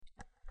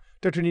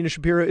Dr. Nina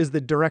Shapiro is the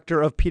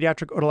director of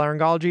pediatric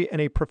otolaryngology and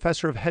a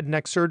professor of head and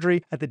neck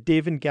surgery at the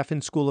David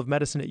Geffen School of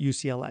Medicine at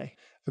UCLA.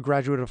 A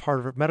graduate of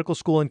Harvard Medical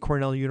School and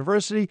Cornell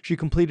University, she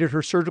completed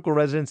her surgical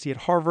residency at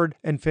Harvard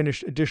and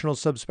finished additional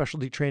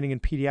subspecialty training in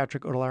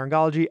pediatric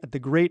otolaryngology at the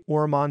Great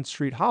Ormond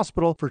Street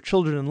Hospital for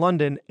Children in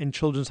London and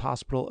Children's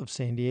Hospital of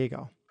San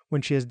Diego.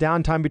 When she has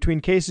downtime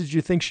between cases,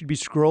 you think she'd be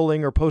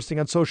scrolling or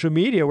posting on social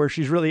media where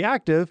she's really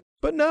active,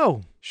 but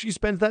no, she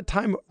spends that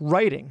time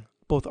writing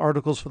both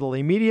articles for the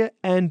lay media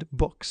and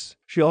books.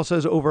 She also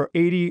has over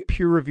 80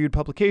 peer-reviewed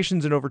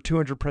publications and over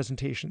 200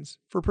 presentations.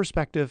 For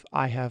perspective,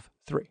 I have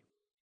 3.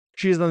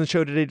 She is on the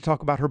show today to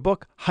talk about her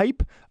book,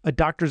 Hype, A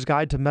Doctor's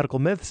Guide to Medical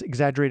Myths,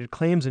 Exaggerated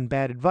Claims, and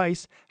Bad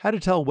Advice, How to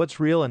Tell What's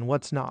Real and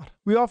What's Not.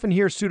 We often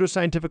hear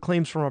pseudoscientific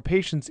claims from our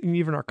patients and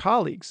even our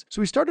colleagues,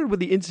 so we started with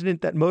the incident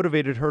that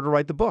motivated her to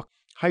write the book,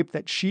 hype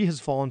that she has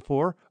fallen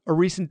for, a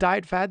recent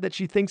diet fad that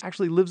she thinks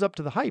actually lives up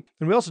to the hype.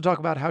 And we also talk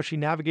about how she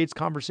navigates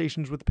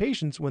conversations with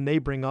patients when they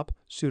bring up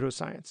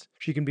pseudoscience.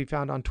 She can be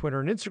found on Twitter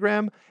and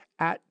Instagram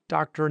at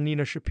Dr.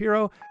 Nina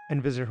Shapiro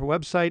and visit her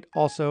website,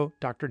 also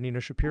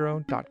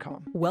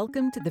drninashapiro.com.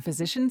 Welcome to the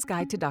Physician's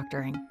Guide to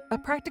Doctoring, a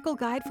practical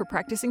guide for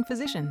practicing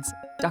physicians.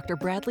 Dr.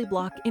 Bradley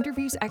Block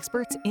interviews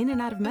experts in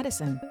and out of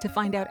medicine to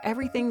find out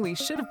everything we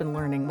should have been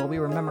learning while we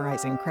were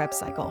memorizing Krebs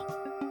cycle.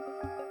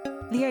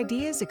 The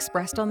ideas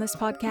expressed on this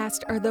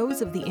podcast are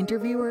those of the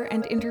interviewer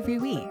and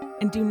interviewee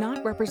and do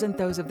not represent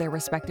those of their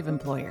respective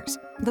employers.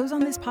 Those on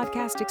this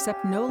podcast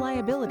accept no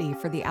liability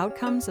for the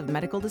outcomes of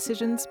medical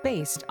decisions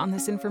based on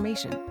this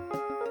information.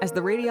 As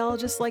the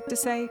radiologists like to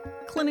say,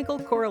 clinical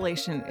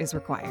correlation is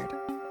required.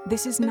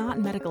 This is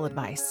not medical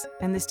advice,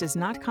 and this does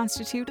not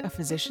constitute a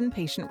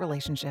physician-patient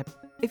relationship.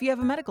 If you have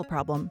a medical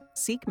problem,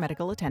 seek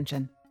medical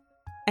attention.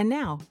 And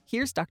now,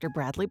 here's Dr.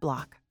 Bradley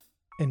Block.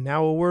 And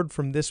now a word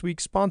from this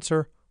week's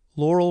sponsor,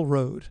 Laurel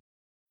Road.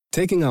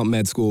 Taking out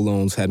med school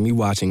loans had me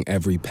watching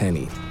every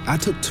penny. I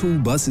took 2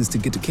 buses to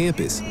get to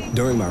campus.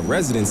 During my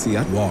residency,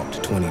 I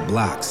walked 20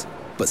 blocks.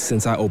 But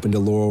since I opened a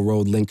Laurel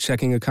Road linked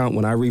checking account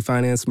when I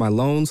refinanced my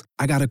loans,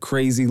 I got a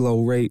crazy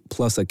low rate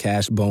plus a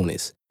cash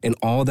bonus. And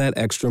all that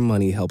extra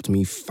money helped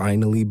me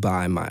finally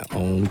buy my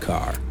own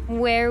car.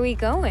 Where are we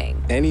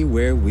going?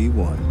 Anywhere we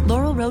want.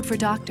 Laurel Road for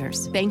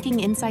Doctors. Banking,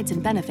 insights,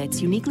 and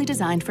benefits uniquely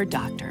designed for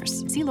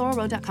doctors. See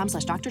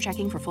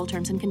laurelroad.com/doctorchecking for full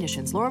terms and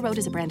conditions. Laurel Road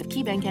is a brand of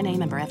KeyBank N.A.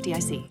 member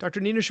FDIC. Dr.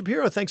 Nina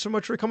Shapiro, thanks so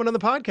much for coming on the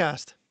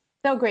podcast.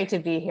 So great to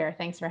be here.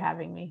 Thanks for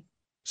having me.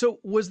 So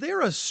was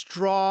there a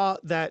straw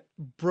that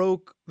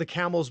broke the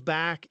camel's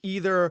back,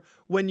 either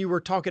when you were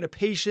talking to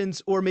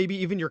patients or maybe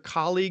even your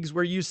colleagues,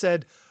 where you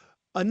said,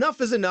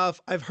 enough is enough.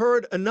 I've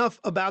heard enough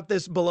about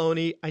this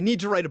baloney. I need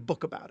to write a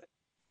book about it.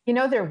 You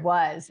know, there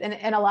was,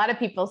 and a lot of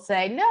people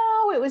say,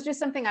 no, it was just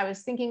something I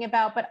was thinking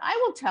about. But I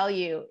will tell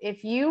you,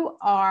 if you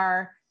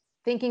are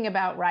thinking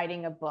about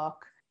writing a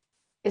book,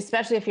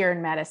 especially if you're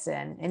in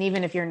medicine, and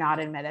even if you're not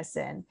in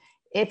medicine,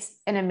 it's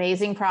an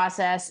amazing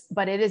process,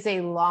 but it is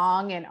a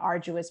long and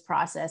arduous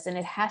process. And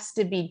it has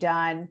to be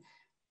done,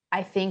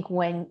 I think,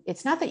 when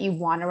it's not that you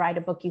want to write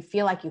a book, you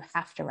feel like you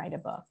have to write a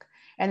book.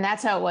 And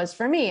that's how it was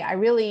for me. I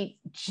really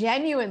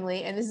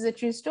genuinely, and this is a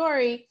true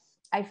story,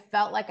 I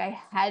felt like I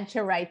had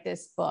to write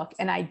this book.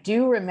 And I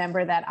do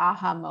remember that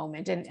aha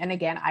moment. And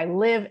again, I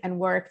live and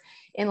work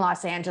in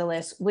Los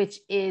Angeles, which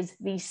is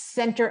the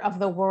center of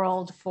the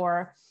world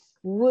for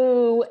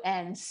woo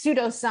and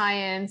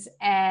pseudoscience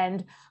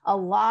and a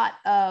lot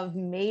of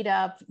made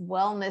up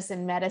wellness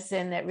and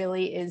medicine that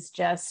really is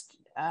just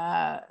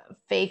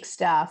fake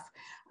stuff.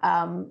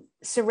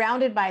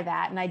 Surrounded by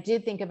that. And I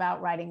did think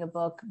about writing a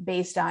book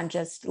based on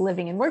just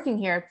living and working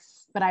here.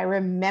 But I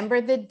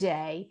remember the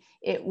day,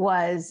 it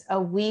was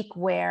a week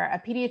where a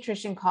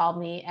pediatrician called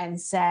me and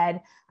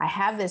said, I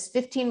have this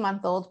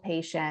 15-month-old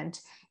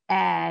patient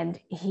and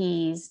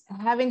he's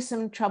having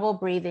some trouble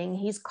breathing.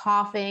 He's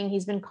coughing.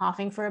 He's been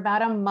coughing for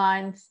about a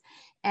month.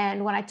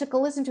 And when I took a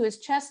listen to his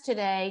chest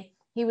today,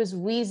 he was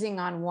wheezing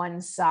on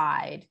one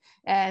side.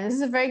 And this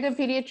is a very good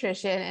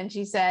pediatrician. And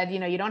she said, you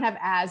know, you don't have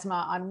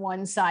asthma on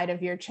one side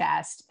of your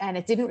chest. And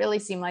it didn't really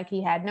seem like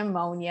he had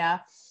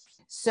pneumonia.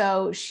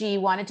 So she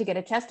wanted to get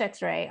a chest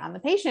x-ray on the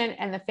patient.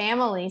 And the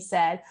family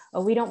said,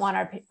 oh, we don't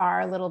want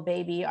our little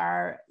baby,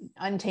 our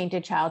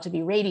untainted child, to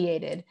be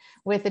radiated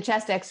with the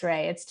chest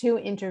x-ray. It's too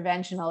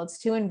interventional. It's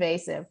too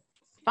invasive.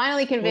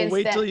 Finally convinced.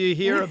 Well, wait till you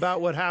hear about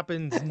what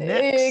happens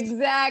next.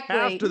 Exactly.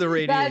 After the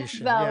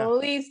radiation. That's the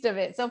least of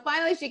it. So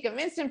finally, she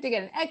convinced him to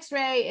get an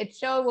x-ray. It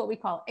showed what we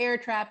call air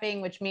trapping,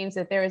 which means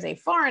that there is a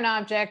foreign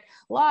object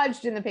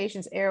lodged in the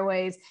patient's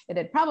airways. It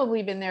had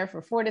probably been there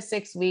for 4 to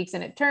 6 weeks.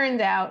 And it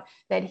turned out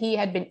that he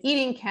had been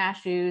eating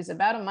cashews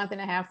about a month and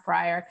a half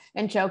prior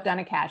and choked on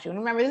a cashew. And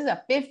remember, this is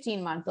a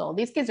 15-month-old.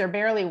 These kids are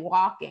barely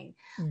walking,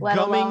 let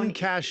alone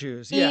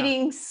cashews.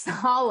 Eating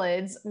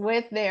solids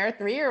with their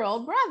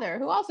 3-year-old brother,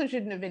 who also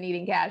shouldn't have been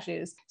eating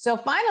cashews. So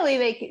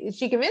finally,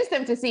 she convinced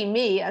them to see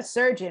me, a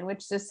surgeon,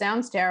 which just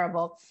sounds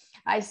terrible.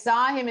 I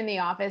saw him in the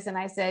office and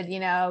I said,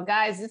 you know,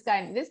 guys,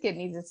 this kid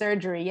needs a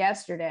surgery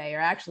yesterday, or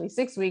actually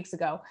 6 weeks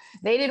ago.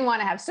 They didn't want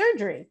to have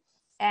surgery.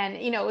 And,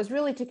 it was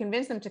really to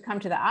convince them to come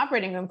to the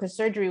operating room because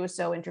surgery was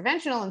so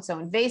interventional and so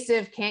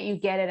invasive. Can't you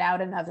get it out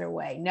another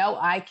way? No,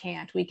 I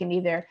can't. We can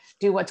either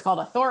do what's called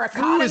a thoracotomy.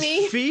 Through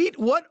his feet?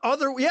 What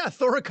other? Yeah,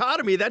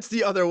 thoracotomy. That's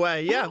the other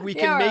way. Yeah, we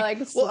can make.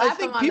 Like slap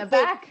them on the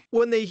back.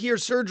 When they hear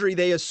surgery,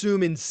 they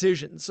assume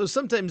incisions. So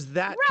sometimes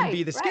that can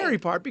be the scary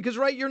part because,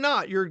 you're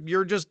not.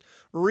 You're just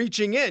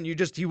reaching in.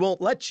 He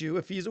won't let you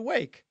if he's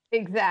awake.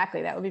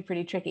 Exactly. That would be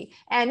pretty tricky.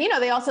 And,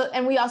 we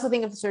also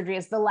think of the surgery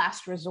as the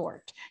last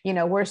resort.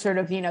 We're sort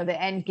of,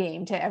 the end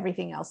game to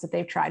everything else that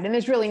they've tried. And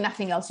there's really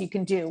nothing else you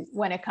can do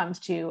when it comes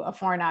to a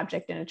foreign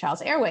object in a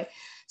child's airway.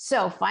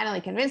 So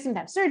finally convinced him to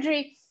have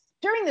surgery.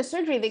 During the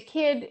surgery, the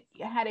kid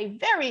had a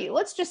very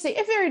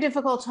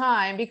difficult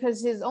time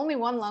because his only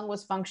one lung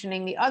was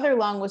functioning. The other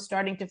lung was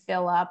starting to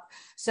fill up.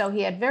 So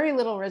he had very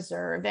little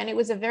reserve. And it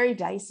was a very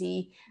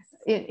dicey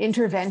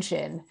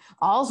intervention.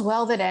 All's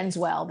well that ends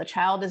well. The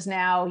child is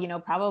now,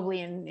 probably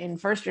in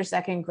first or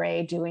second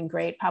grade, doing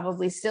great,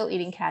 probably still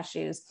eating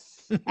cashews.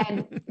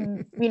 And,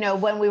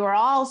 when we were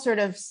all sort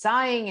of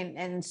sighing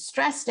and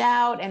stressed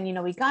out and,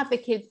 we got the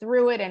kid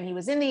through it and he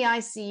was in the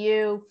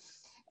ICU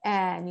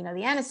and,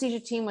 the anesthesia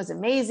team was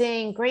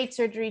amazing, great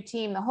surgery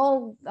team, the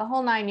whole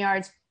 9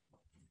 yards.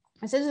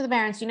 I said to the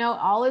parents,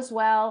 all is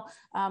well,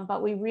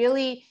 but we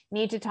really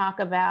need to talk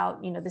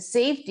about, the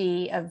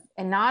safety of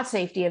and not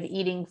safety of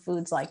eating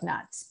foods like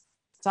nuts.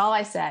 That's all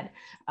I said.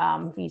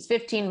 He's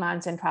 15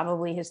 months and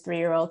probably his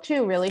 3-year-old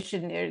too really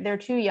shouldn't, they're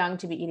too young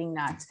to be eating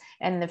nuts.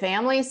 And the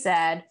family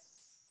said,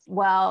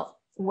 well,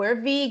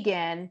 we're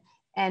vegan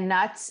and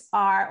nuts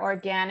are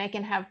organic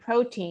and have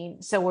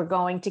protein. So we're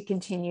going to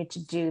continue to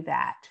do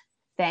that.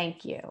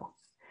 Thank you.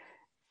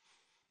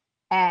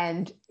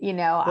 And,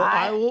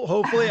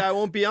 hopefully I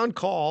won't be on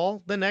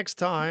call the next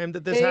time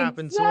that this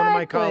happens. So one of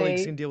my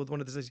colleagues can deal with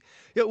one of these.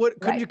 Yeah.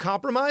 Couldn't you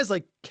compromise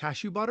like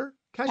cashew butter?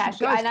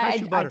 Cashew butter.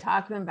 I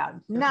talked to them about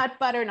nut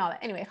butter and all that.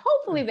 Anyway,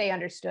 hopefully they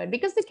understood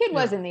because the kid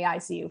was in the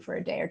ICU for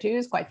a day or two. He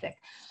was quite sick.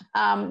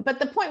 But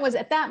the point was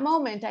at that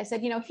moment, I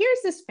said,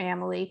 here's this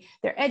family.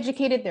 They're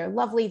educated. They're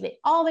lovely.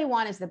 All they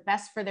want is the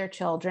best for their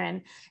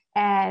children.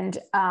 And,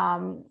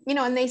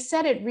 and they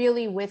said it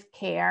really with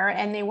care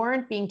and they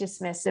weren't being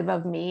dismissive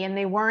of me and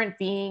they weren't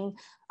being,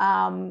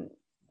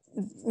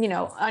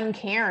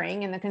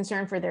 uncaring in the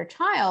concern for their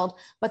child,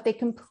 but they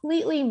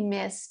completely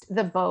missed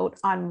the boat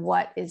on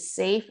what is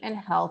safe and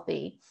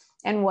healthy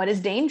and what is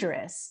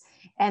dangerous.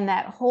 And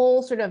that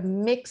whole sort of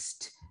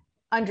mixed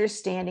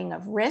understanding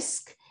of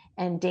risk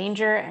and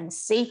danger and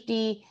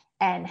safety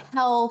and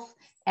health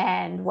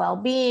and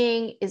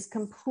well-being is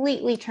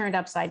completely turned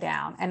upside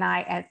down. And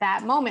at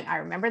that moment, I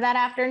remember that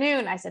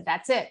afternoon, I said,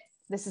 that's it.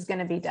 This is going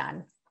to be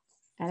done.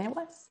 And it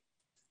was.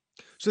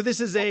 So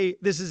this is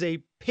a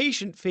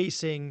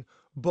patient-facing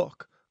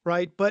book,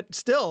 right? But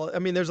still, I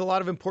mean, there's a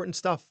lot of important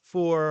stuff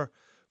for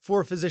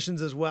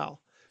physicians as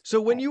well.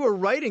 So when you were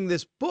writing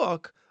this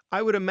book,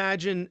 I would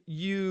imagine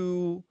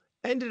you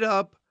ended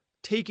up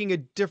taking a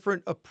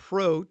different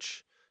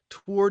approach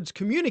towards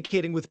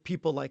communicating with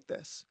people like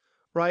this,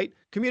 right?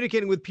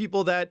 Communicating with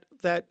people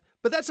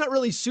but that's not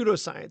really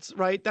pseudoscience,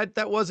 right?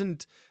 That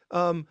wasn't,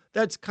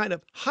 that's kind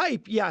of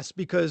hype, yes,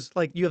 because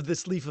like you have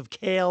this leaf of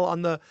kale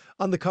on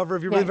the cover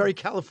of your really very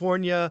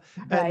California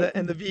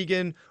and the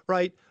vegan,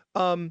 right?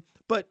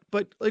 But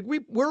like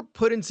we're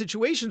put in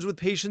situations with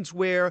patients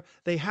where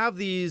they have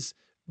these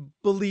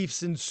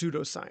beliefs in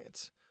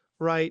pseudoscience,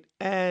 right?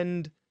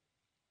 And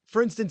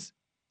for instance,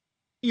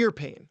 ear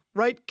pain,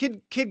 right?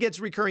 Kid gets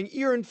recurring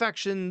ear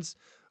infections,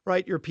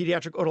 right? You're a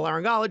pediatric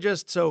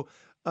otolaryngologist, so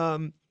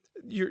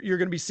you're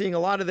going to be seeing a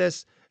lot of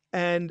this.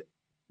 And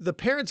the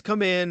parents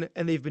come in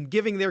and they've been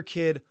giving their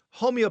kid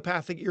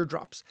homeopathic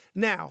eardrops.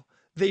 Now,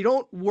 they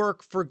don't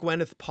work for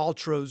Gwyneth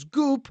Paltrow's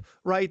Goop,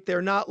 right?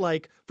 They're not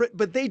like,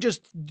 but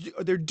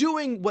they're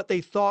doing what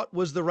they thought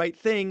was the right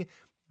thing.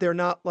 They're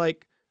not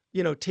like,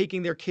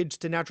 taking their kids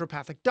to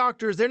naturopathic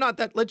doctors. They're not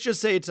that, let's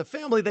just say it's a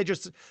family.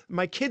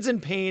 My kid's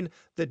in pain,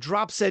 the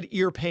drop said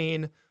ear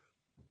pain.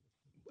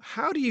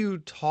 How do you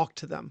talk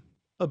to them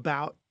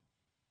about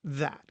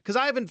that? Because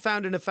I haven't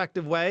found an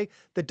effective way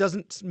that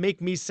doesn't make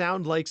me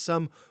sound like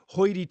some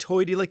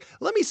hoity-toity, like,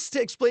 let me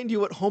explain to you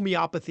what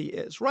homeopathy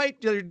is,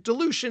 right? There's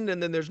dilution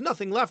and then there's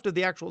nothing left of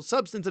the actual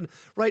substance. And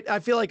right, I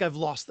feel like I've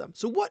lost them.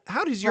 So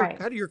how do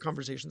your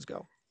conversations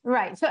go?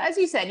 Right. So as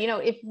you said,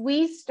 if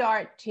we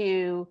start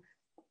to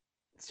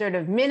sort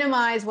of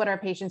minimize what our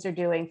patients are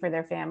doing for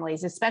their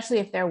families, especially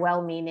if they're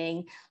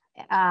well-meaning,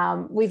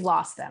 we've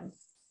lost them.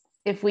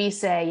 If we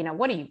say,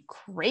 what are you,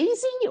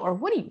 crazy? Or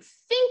what are you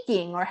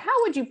thinking? Or how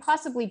would you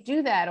possibly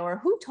do that?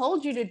 Or who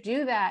told you to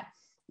do that?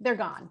 They're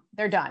gone.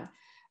 They're done.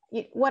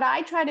 What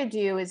I try to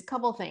do is a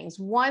couple things.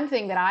 One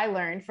thing that I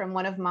learned from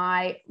one of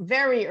my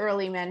very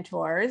early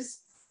mentors,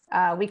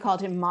 we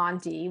called him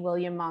Monty,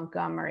 William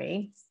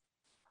Montgomery.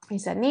 He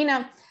said,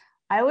 Nina,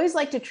 I always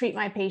like to treat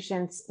my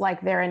patients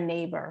like they're a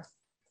neighbor.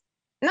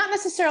 Not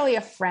necessarily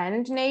a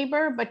friend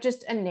neighbor, but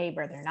just a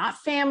neighbor. They're not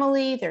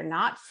family, they're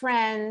not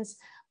friends,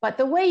 but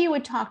the way you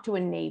would talk to a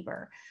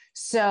neighbor.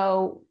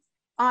 So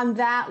on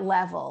that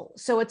level.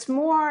 So it's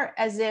more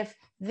as if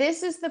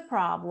this is the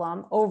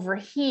problem over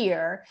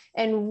here,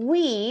 and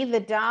we, the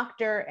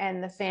doctor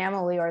and the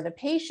family or the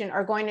patient,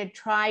 are going to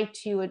try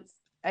to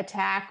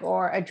attack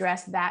or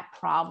address that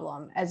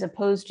problem, as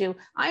opposed to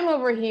I'm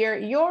over here,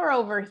 you're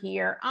over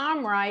here,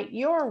 I'm right,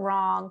 you're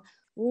wrong,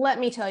 let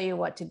me tell you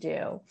what to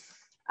do.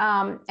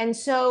 And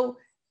so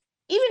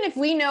even if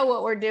we know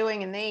what we're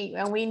doing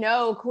and we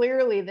know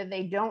clearly that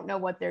they don't know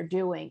what they're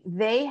doing,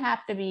 they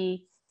have to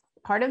be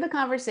part of the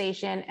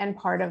conversation and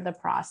part of the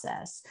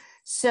process.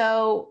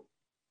 So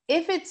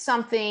if it's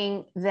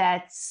something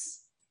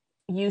that's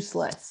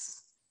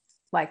useless,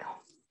 like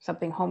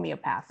something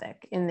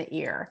homeopathic in the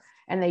ear,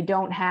 and they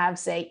don't have,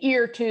 say,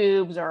 ear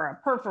tubes or a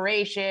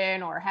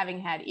perforation or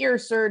having had ear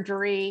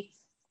surgery,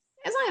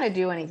 it's not going to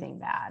do anything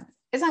bad.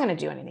 It's not going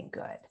to do anything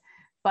good,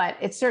 but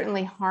it's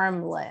certainly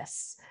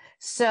harmless.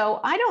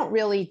 So I don't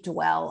really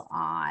dwell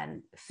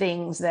on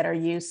things that are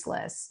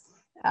useless.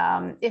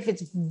 If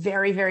it's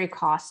very, very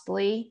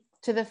costly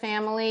to the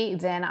family,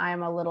 then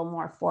I'm a little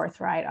more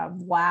forthright of,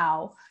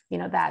 wow,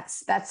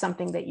 that's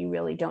something that you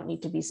really don't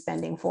need to be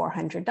spending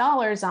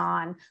 $400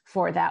 on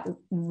for that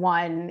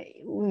one,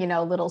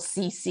 little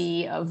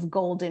cc of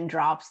golden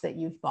drops that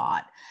you've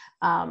bought.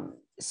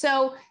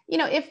 So,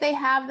 if they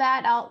have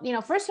that,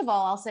 I'll, first of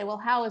all, I'll say, well,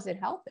 how is it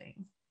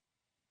helping?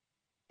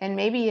 And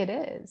maybe it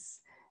is.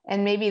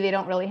 And maybe they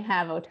don't really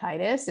have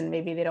otitis, and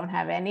maybe they don't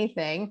have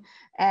anything.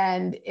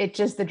 And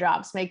the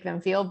drops make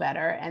them feel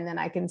better. And then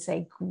I can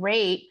say,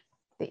 great,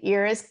 the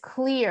ear is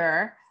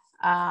clear.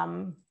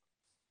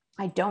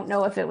 I don't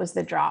know if it was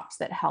the drops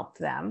that helped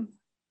them.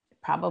 It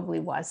probably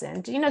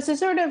wasn't, so to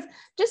sort of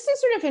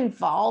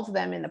involve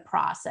them in the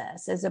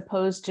process, as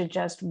opposed to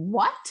just,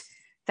 what?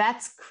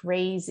 That's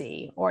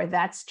crazy, or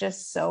that's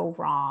just so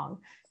wrong,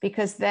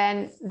 because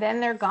then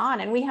they're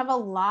gone. And we have a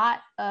lot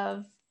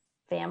of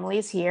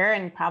families here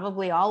and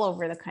probably all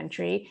over the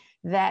country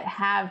that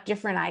have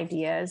different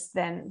ideas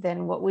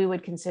than what we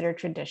would consider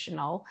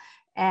traditional.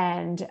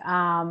 And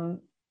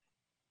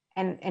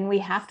we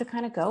have to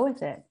kind of go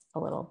with it a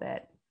little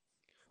bit.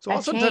 So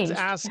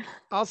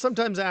I'll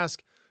sometimes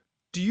ask,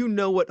 do you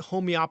know what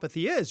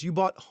homeopathy is? You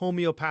bought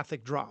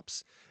homeopathic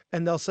drops.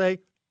 And they'll say,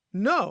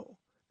 no.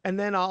 And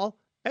then I'll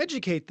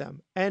educate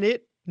them. And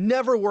it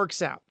never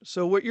works out.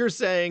 So what you're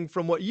saying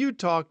from what you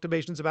talk to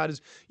patients about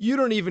is you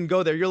don't even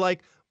go there. You're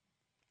like,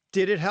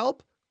 did it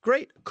help?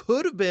 Great.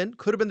 Could have been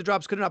the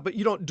drops, could have not, but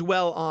you don't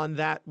dwell on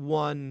that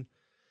one.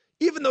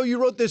 Even though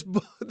you wrote this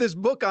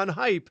book on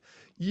hype,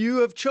 you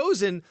have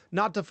chosen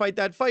not to fight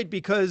that fight,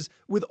 because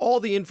with all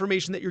the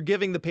information that you're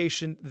giving the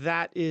patient,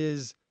 that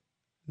is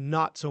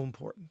not so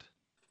important.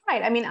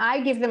 Right. I mean,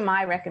 I give them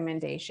my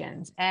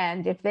recommendations.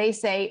 And if they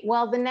say,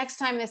 well, the next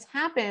time this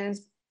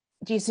happens,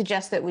 do you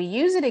suggest that we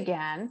use it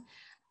again?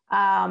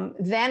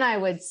 Then I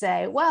would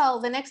say, well,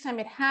 the next time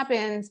it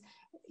happens,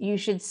 you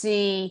should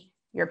see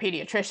your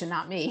pediatrician,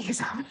 not me,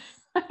 because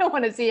I don't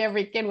want to see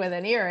every kid with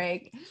an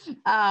earache.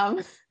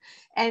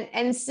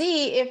 And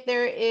see if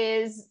there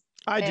is.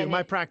 I do.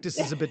 My practice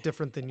is a bit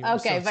different than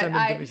yours. Okay, so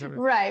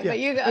right. Yeah.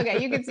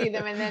 But you can see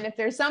them. And then if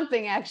there's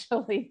something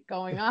actually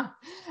going on,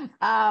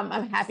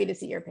 I'm happy to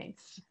see your pain.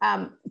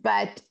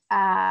 But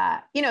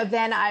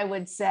then I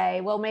would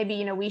say, well,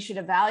 maybe, we should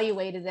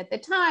evaluate it at the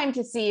time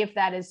to see if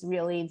that is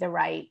really the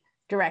right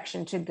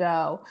direction to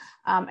go.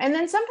 And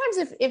then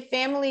sometimes if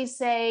families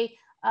say,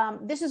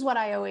 this is what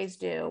I always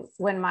do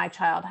when my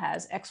child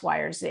has X, Y,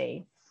 or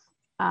Z.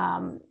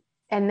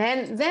 And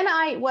then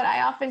what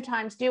I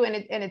oftentimes do, and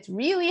it's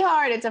really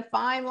hard, it's a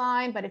fine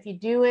line, but if you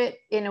do it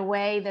in a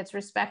way that's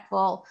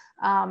respectful,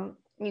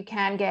 you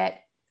can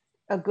get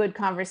a good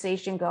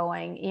conversation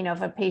going.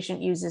 If a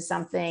patient uses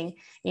something,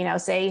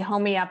 say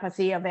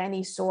homeopathy of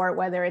any sort,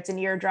 whether it's an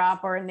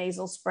eardrop or a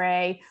nasal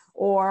spray,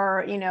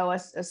 or,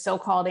 a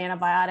so-called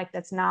antibiotic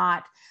that's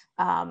not,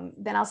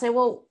 then I'll say,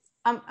 well,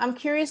 I'm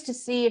curious to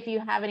see if you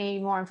have any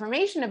more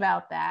information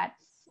about that,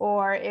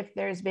 or if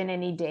there's been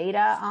any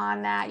data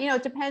on that,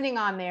 depending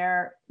on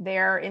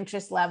their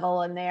interest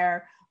level and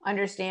their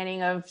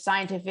understanding of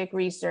scientific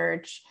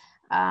research,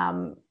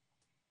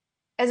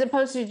 as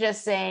opposed to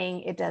just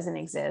saying it doesn't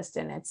exist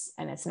and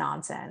it's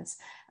nonsense.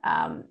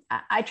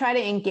 I try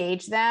to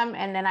engage them,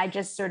 and then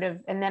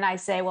I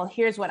say, well,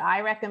 here's what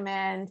I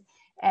recommend,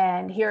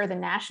 and here are the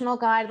national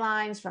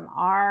guidelines from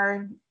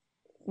our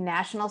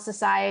national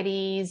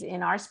societies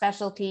in our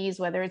specialties,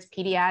 whether it's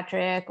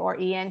pediatric or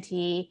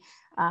ENT.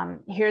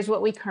 Here's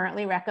what we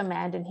currently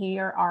recommend, and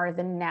here are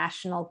the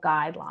national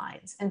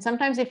guidelines. And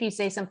sometimes if you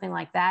say something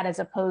like that, as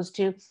opposed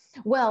to,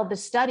 well, the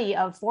study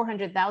of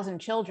 400,000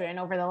 children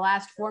over the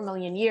last 4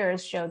 million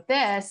years showed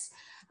this,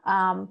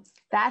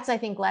 that's, I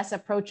think, less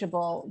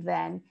approachable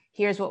than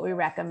here's what we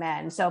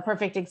recommend. So a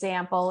perfect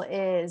example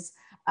is,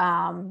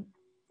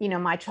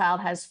 my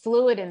child has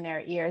fluid in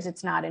their ears.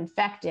 It's not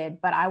infected,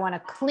 but I want to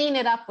clean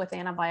it up with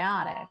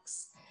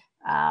antibiotics.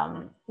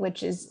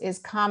 Which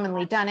is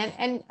commonly done.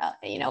 And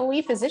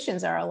we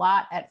physicians are a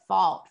lot at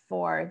fault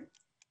for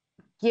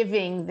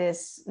giving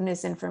this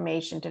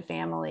misinformation to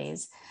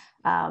families.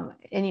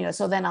 And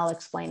so then I'll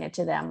explain it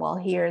to them. Well,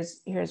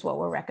 here's what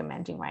we're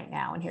recommending right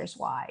now, and here's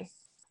why,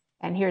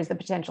 and here's the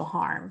potential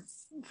harm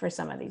for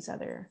some of these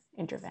other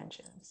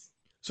interventions.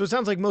 So it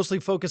sounds like mostly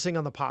focusing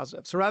on the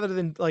positive. So rather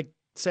than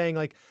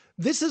saying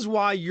this is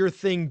why your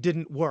thing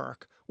didn't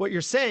work, what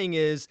you're saying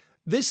is,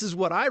 this is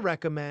what I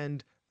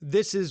recommend.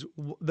 This is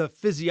the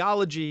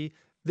physiology.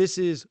 This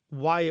is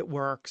why it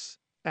works.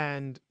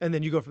 And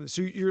then you go from there.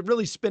 So you're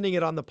really spinning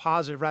it on the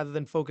positive rather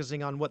than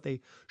focusing on what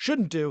they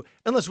shouldn't do,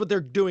 unless what they're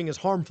doing is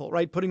harmful,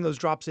 right? Putting those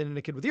drops in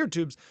a kid with ear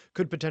tubes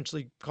could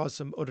potentially cause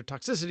some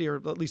ototoxicity or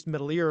at least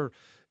middle ear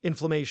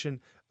inflammation.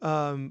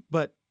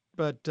 But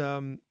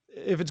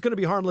if it's going to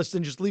be harmless,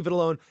 then just leave it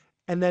alone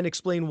and then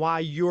explain why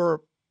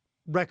your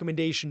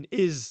recommendation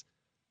is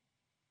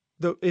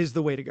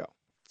the way to go.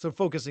 So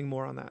focusing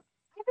more on that.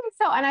 I think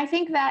so. And I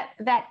think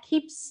that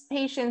keeps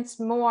patients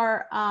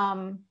more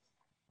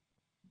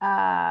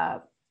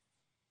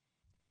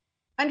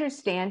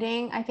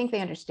understanding. I think they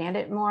understand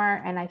it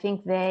more, and I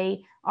think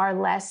they are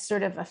less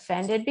sort of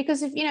offended,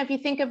 because if you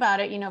think about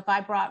it, if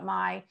I brought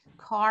my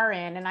car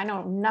in and I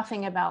know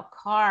nothing about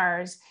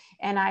cars,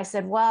 and I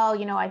said, well,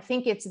 I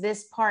think it's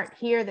this part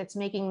here that's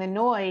making the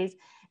noise,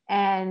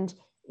 and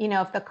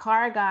if the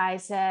car guy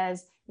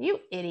says, you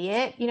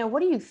idiot,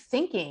 what are you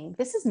thinking?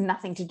 This has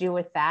nothing to do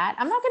with that.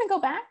 I'm not going to go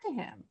back to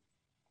him,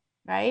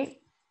 right?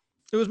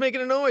 It was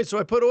making a noise, so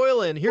I put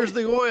oil in. Here's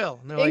the oil.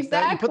 And they're exactly.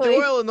 Like, you put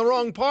the oil in the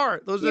wrong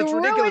part. That's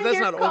ridiculous. That's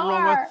not oil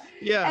wrong way.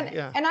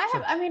 Yeah. And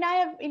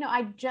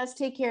I just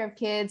take care of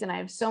kids, and I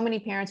have so many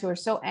parents who are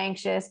so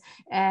anxious,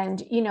 and,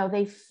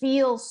 they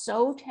feel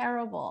so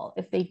terrible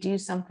if they do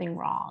something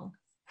wrong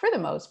for the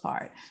most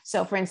part.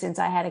 So for instance,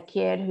 I had a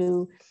kid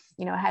who,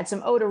 had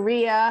some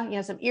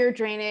otorrhea, some ear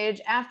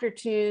drainage after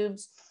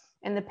tubes.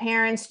 And the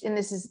parents, and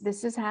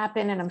this has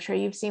happened, and I'm sure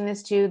you've seen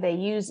this too, they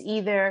use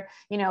either,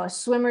 a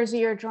swimmer's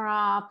ear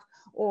drop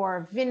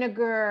or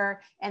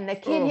vinegar, and the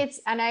kid hits,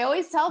 and I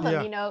always tell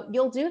them,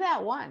 you'll do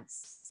that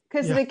once,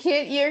 because the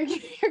kid, your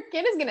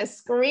kid is going to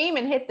scream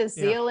and hit the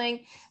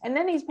ceiling. And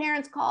then these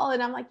parents call,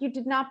 and I'm like, you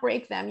did not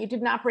break them. You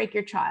did not break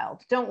your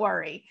child. Don't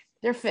worry.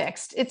 They're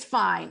fixed. It's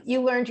fine.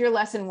 You learned your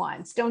lesson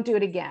once. Don't do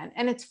it again.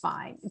 And it's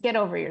fine. Get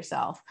over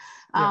yourself.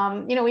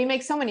 We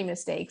make so many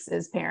mistakes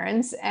as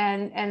parents,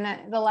 and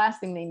the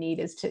last thing they need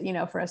is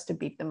to, for us to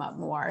beat them up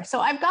more. So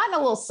I've gotten a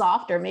little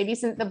softer, maybe,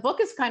 since the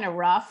book is kind of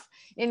rough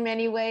in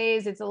many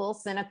ways. It's a little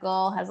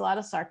cynical, has a lot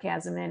of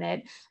sarcasm in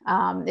it.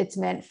 It's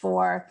meant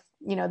for,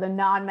 the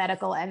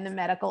non-medical and the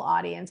medical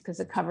audience, because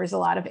it covers a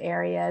lot of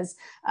areas.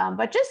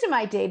 But just in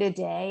my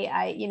day-to-day,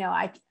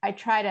 I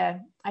try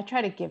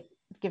to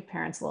give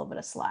parents a little bit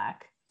of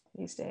slack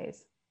these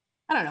days.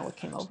 I don't know what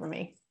came over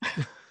me.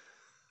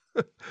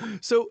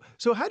 So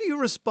how do you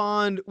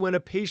respond when a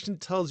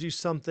patient tells you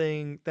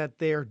something that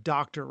their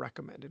doctor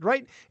recommended,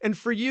 right? And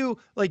for you,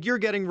 you're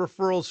getting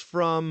referrals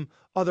from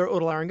other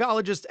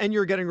otolaryngologists, and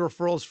you're getting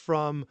referrals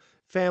from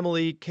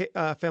family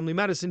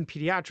medicine,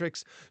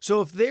 pediatrics.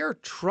 So if their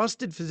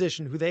trusted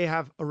physician who they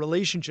have a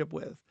relationship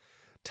with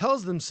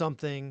tells them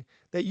something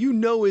that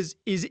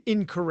is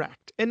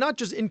incorrect, and not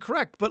just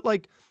incorrect, but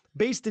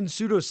based in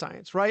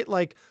pseudoscience, right?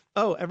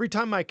 Every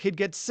time my kid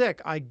gets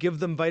sick, I give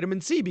them vitamin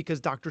C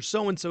because Dr.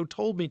 So-and-so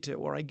told me to,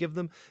 or I give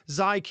them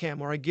Zicam,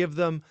 or I give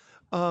them,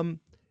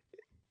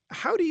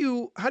 how do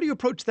you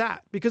approach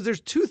that? Because there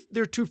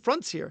are two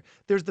fronts here.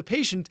 There's the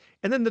patient,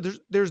 and then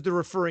there's the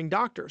referring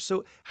doctor.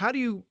 So how do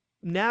you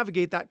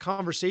navigate that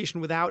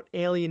conversation without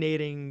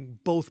alienating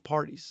both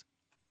parties?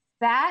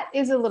 That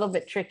is a little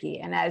bit tricky.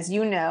 And as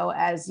you know,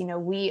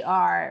 we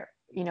are,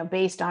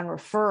 based on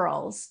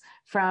referrals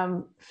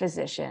from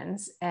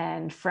physicians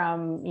and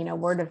from,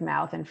 word of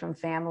mouth and from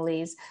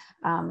families.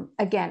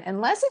 Again,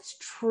 unless it's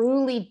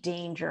truly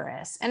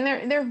dangerous, and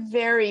there are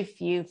very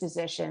few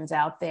physicians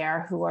out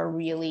there who are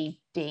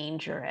really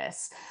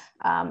dangerous.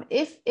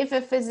 If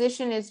a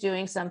physician is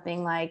doing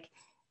something like,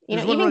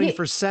 there's one running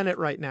for Senate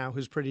right now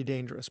who's pretty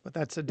dangerous, but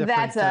that's a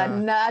different.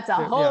 That's a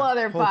whole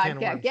other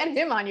podcast. Get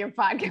him on your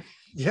podcast.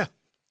 Yeah.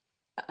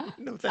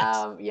 No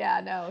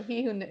thanks.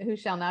 He who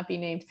shall not be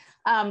named.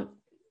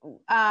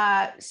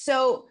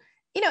 So,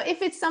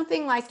 if it's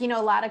something like, a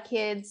lot of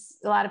kids,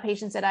 a lot of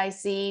patients that I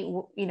see,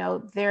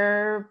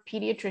 their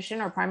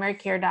pediatrician or primary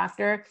care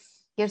doctor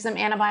gives them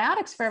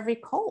antibiotics for every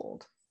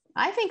cold.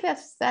 I think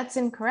that's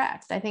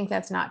incorrect. I think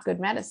that's not good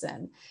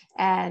medicine.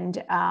 And,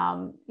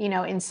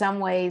 in some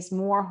ways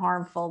more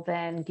harmful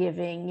than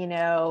giving,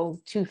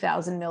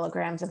 2,000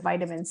 milligrams of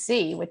vitamin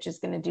C, which is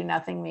going to do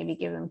nothing, maybe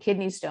give them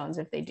kidney stones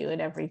if they do it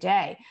every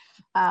day.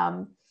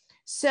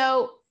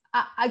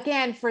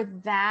 Again, for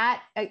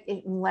that,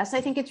 unless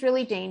I think it's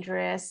really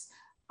dangerous,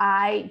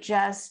 I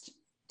just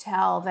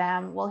tell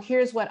them, well,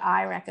 here's what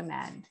I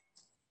recommend.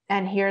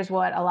 And here's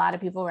what a lot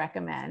of people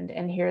recommend.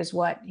 And here's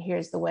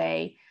the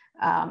way,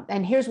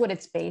 and here's what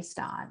it's based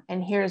on,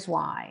 and here's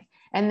why.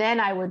 And then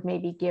I would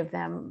maybe give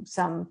them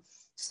some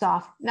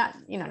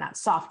not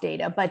soft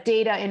data, but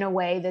data in a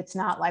way that's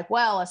not like,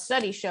 well, a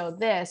study showed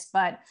this,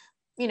 but,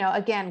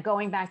 again,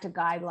 going back to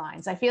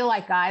guidelines, I feel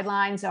like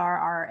guidelines are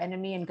our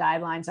enemy and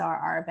guidelines are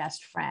our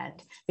best friend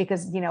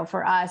because,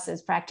 for us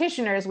as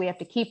practitioners, we have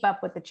to keep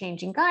up with the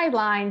changing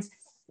guidelines,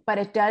 but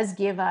it does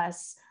give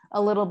us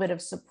a little bit of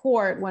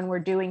support when we're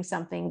doing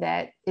something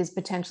that is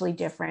potentially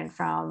different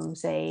from,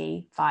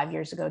 say, 5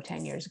 years ago,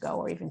 10 years ago,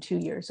 or even 2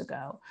 years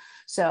ago.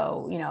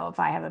 So, if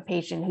I have a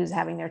patient who's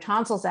having their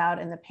tonsils out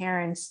and the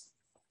parents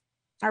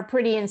are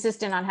pretty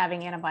insistent on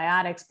having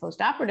antibiotics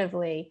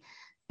postoperatively,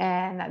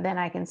 and then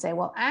I can say,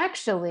 well,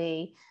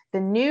 actually,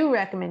 the new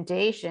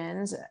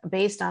recommendations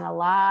based on a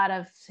lot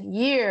of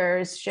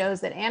years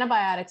shows that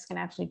antibiotics can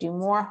actually do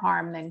more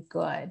harm than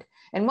good.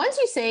 And once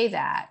you say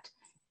that,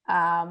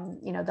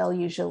 they'll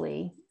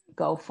usually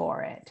go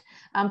for it.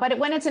 But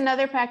when it's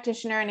another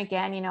practitioner, and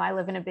again, I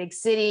live in a big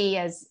city,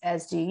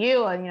 as do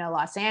you, and,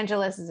 Los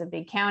Angeles is a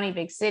big county,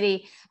 big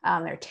city.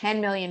 There are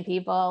 10 million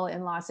people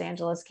in Los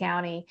Angeles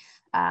County.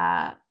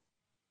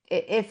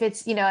 If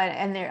it's,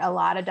 and there a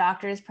lot of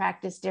doctors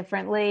practice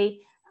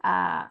differently,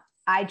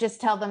 I just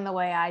tell them the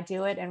way I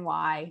do it and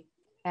why.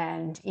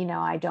 And,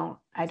 I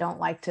don't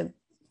like to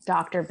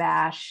doctor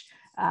bash.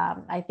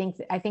 I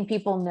think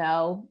people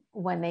know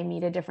when they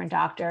meet a different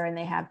doctor and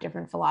they have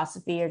different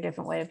philosophy or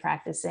different way of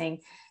practicing.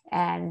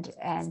 And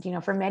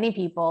for many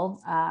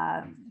people,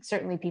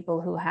 certainly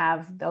people who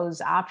have those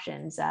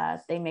options,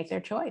 they make their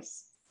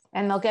choice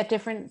and they'll get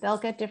different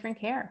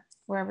care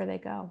wherever they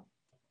go.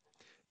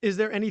 Is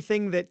there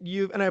anything that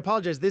and I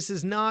apologize, this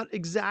is not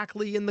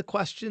exactly in the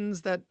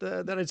questions that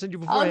I sent you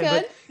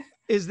beforehand, but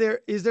is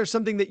there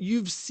something that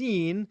you've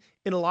seen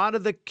in a lot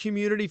of the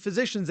community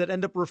physicians that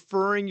end up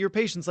referring your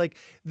patients? Like,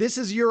 this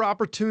is your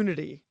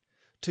opportunity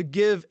to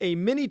give a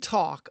mini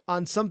talk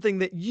on something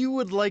that you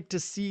would like to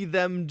see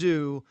them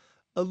do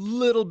a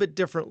little bit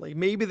differently.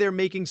 Maybe they're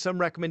making some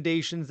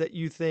recommendations that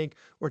you think,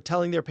 or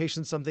telling their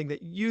patients something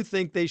that you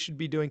think they should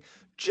be doing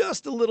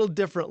just a little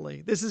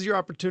differently. This is your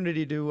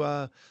opportunity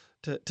to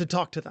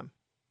talk to them.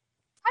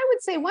 I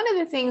would say one of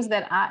the things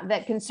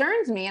that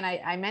concerns me, and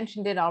I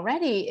mentioned it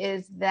already,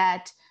 is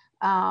that,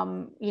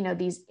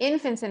 these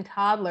infants and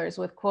toddlers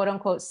with quote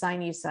unquote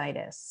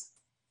sinusitis.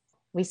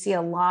 We see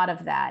a lot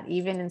of that,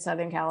 even in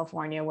Southern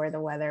California, where the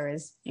weather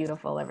is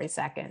beautiful every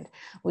second.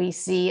 We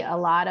see a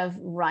lot of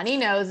runny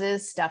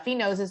noses, stuffy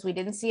noses. We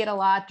didn't see it a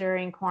lot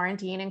during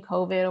quarantine and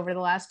COVID over the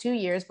last 2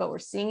 years, but we're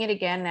seeing it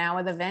again now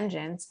with a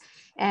vengeance.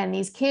 And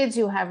these kids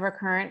who have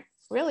recurrent,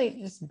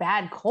 really just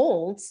bad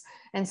colds,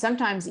 and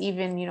sometimes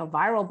even,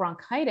 viral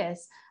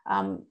bronchitis,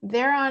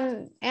 they're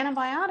on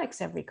antibiotics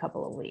every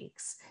couple of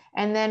weeks.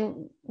 And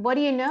then what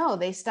do you know?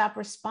 They stop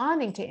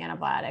responding to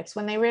antibiotics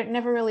when they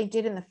never really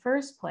did in the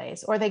first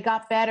place, or they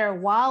got better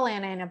while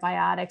on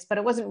antibiotics, but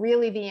it wasn't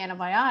really the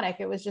antibiotic.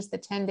 It was just the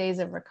 10 days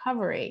of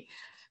recovery.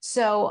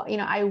 So,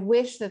 I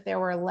wish that there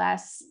were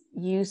less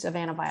use of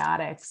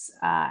antibiotics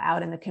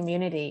out in the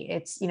community.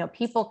 It's,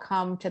 people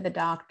come to the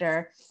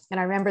doctor, and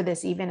I remember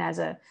this even as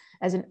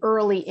an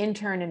early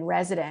intern and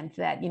resident,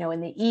 that, in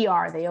the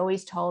ER, they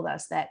always told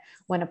us that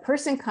when a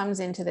person comes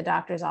into the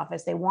doctor's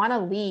office, they want to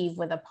leave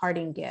with a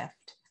parting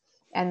gift.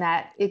 And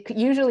that it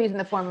usually is in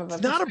the form of a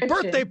It's not a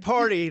birthday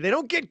party. They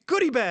don't get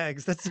goodie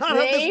bags. That's not how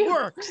this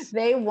works.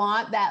 They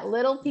want that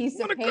little piece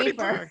of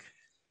paper.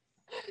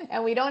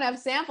 And we don't have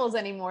samples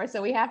anymore,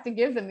 so we have to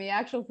give them the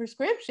actual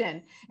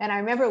prescription. And I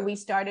remember we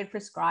started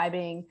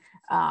prescribing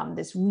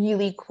this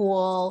really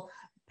cool,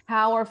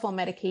 powerful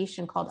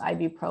medication called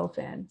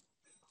ibuprofen.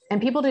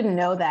 And people didn't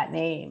know that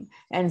name.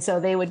 And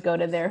so they would go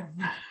to their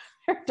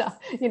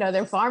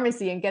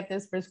pharmacy and get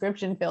this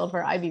prescription filled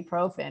for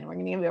ibuprofen. We're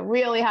going to give you a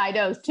really high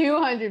dose,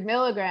 200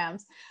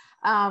 milligrams.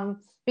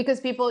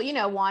 Because people,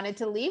 wanted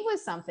to leave with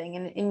something.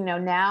 And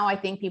now I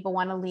think people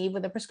want to leave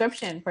with a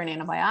prescription for an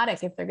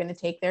antibiotic. If they're going to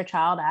take their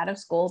child out of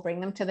school, bring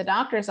them to the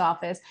doctor's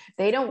office,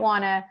 they don't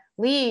want to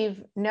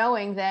leave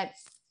knowing that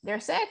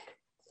they're sick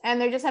and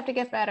they just have to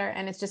get better.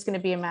 And it's just going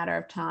to be a matter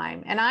of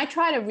time. And I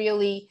try to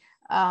really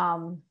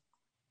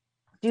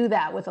do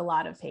that with a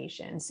lot of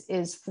patients,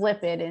 is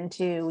flip it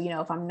into,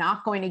 if I'm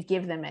not going to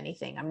give them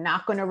anything, I'm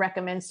not going to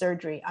recommend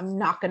surgery, I'm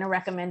not going to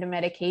recommend a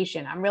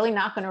medication, I'm really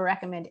not going to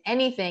recommend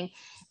anything.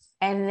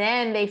 And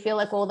then they feel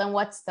like, well, then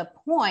what's the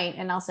point?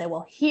 And I'll say,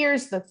 well,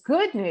 here's the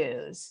good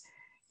news.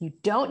 You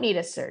don't need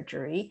a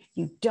surgery.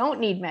 You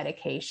don't need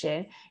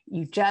medication.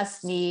 You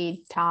just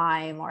need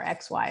time or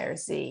X, Y, or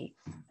Z.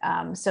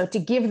 So to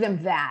give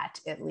them that,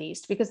 at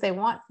least, because they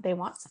want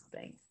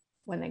something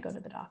when they go to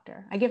the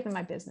doctor. I give them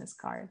my business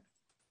card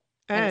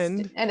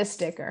and a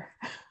sticker.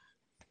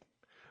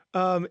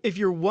 If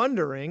you're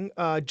wondering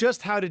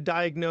just how to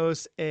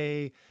diagnose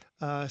a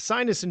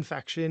sinus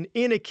infection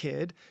in a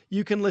kid,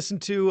 you can listen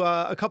to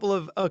a couple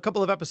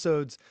of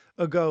episodes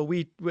ago,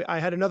 I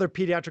had another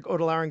pediatric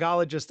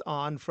otolaryngologist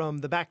on from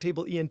the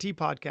Backtable ENT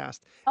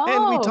podcast, Oh,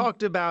 and we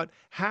talked about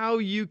how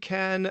you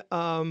can.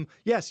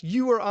 Yes,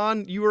 you were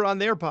on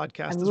their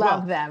podcast I as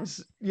love well. them.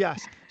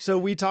 Yes, so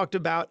we talked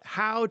about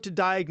how to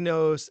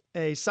diagnose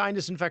a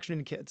sinus infection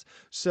in kids.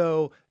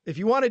 So if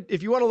you want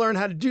to learn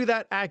how to do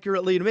that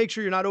accurately, to make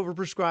sure you're not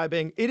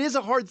overprescribing, it is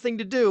a hard thing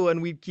to do,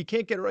 and you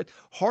can't get it right.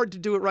 Hard to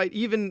do it right,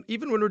 even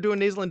when we're doing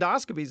nasal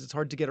endoscopies, it's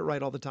hard to get it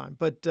right all the time.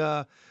 But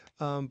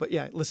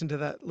yeah, listen to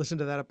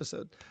that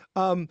episode.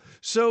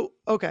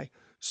 Okay.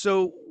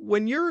 So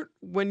when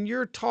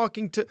you're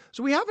talking to,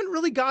 so we haven't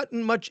really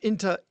gotten much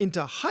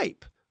into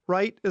hype,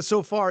 right?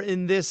 So far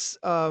in this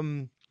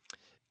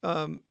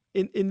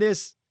in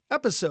this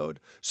episode.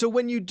 So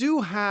when you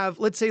do have,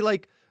 let's say,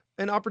 like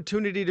an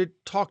opportunity to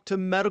talk to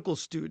medical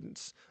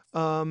students,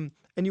 and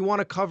you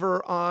want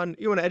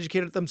to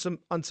educate them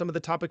on some of the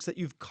topics that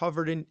you've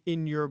covered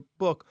in your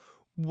book,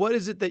 what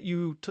is it that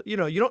you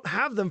don't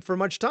have them for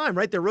much time,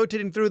 right? They're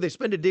rotating through, they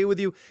spend a day with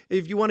you.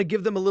 If you want to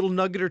give them a little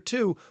nugget or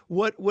two,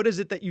 what is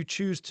it that you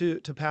choose to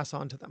pass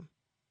on to them?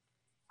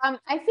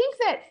 I think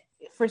that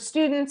for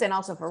students and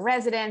also for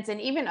residents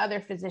and even other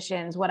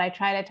physicians, what I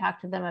try to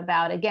talk to them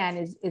about,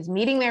 again, is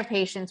meeting their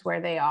patients where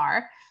they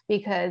are,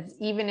 because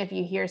even if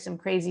you hear some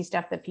crazy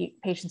stuff that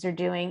patients are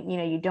doing,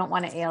 you don't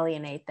want to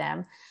alienate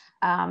them,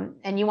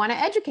 and you want to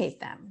educate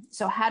them.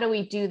 So how do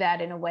we do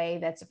that in a way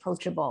that's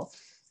approachable?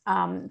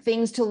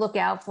 Things to look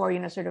out for,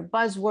 sort of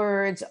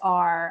buzzwords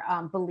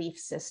are belief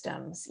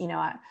systems.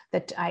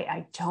 That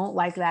I don't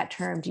like that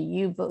term. Do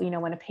you,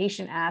 when a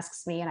patient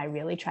asks me, and I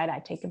really try to,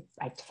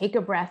 I take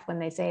a breath when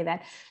they say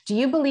that, do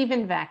you believe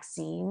in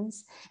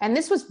vaccines? And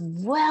this was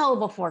well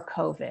before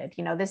COVID.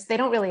 They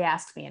don't really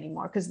ask me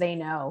anymore because they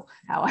know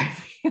how I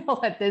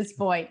feel at this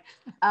point.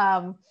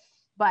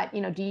 But,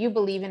 do you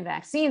believe in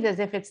vaccines, as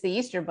if it's the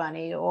Easter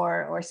Bunny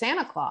or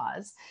Santa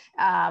Claus?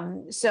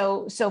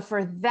 So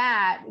for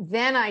that,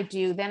 then I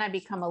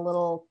become a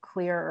little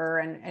clearer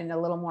and a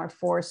little more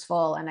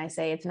forceful. And I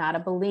say, it's not a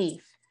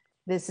belief.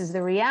 This is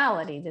the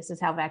reality. This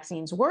is how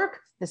vaccines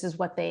work. This is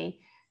what they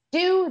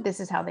do. This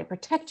is how they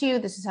protect you.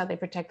 This is how they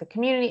protect the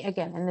community.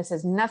 Again, and this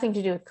has nothing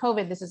to do with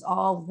COVID. This is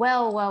all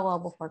well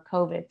before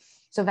COVID.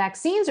 So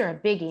vaccines are a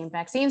biggie, and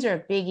vaccines are a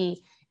biggie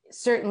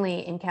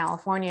certainly in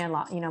California,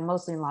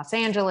 mostly in Los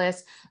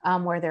Angeles,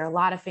 where there are a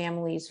lot of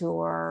families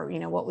who are,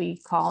 what we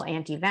call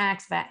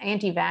anti-vax.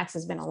 Anti-vax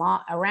has been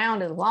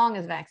around as long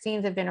as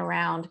vaccines have been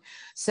around.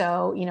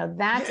 So,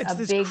 that's a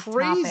big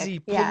crazy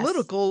topic.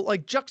 Political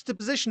like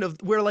juxtaposition of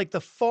where like the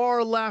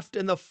far left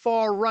and the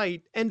far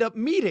right end up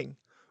meeting,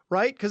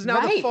 right? Because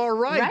now the far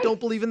right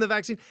don't believe in the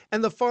vaccine,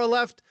 and the far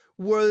left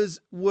was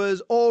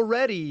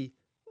already,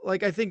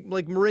 like, I think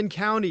like Marin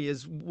County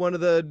is one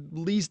of the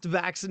least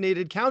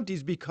vaccinated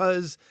counties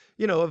because,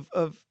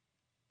 of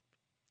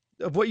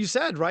what you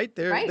said, right?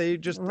 They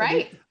just,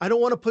 I don't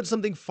want to put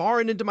something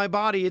foreign into my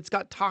body. It's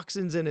got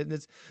toxins in it.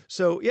 And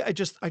I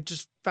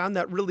just found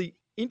that really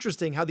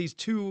interesting how these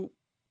two,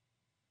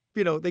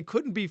 they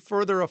couldn't be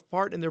further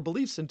apart in their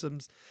belief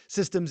systems.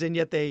 And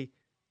yet they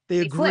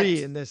agree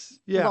flipped. In this.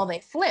 Yeah. Well, they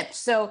flipped.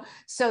 So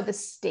the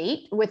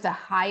state with the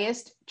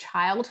highest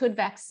childhood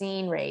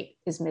vaccine rate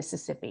is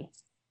Mississippi.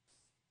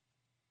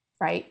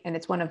 Right. And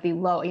it's one of the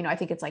low, I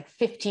think it's like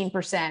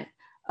 15%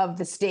 of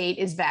the state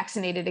is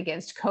vaccinated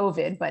against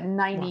COVID, but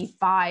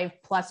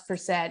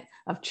 95+%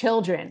 of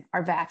children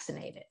are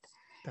vaccinated.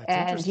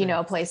 That's and,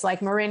 a place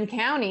like Marin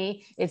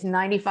County, it's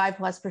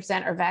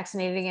 95+% are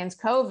vaccinated against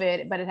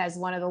COVID, but it has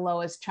one of the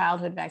lowest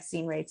childhood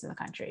vaccine rates in the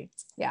country.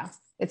 Yeah.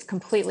 It's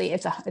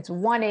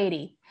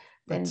 180.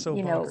 That's so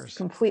bonkers.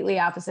 Completely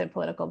opposite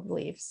political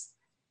beliefs.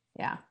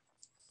 Yeah.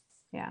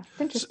 Yeah.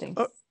 Interesting.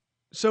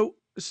 So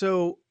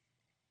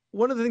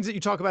one of the things that you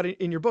talk about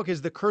in your book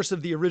is the curse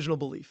of the original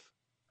belief.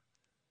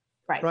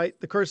 Right.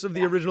 The curse of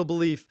the original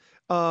belief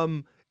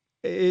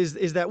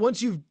is that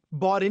once you've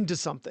bought into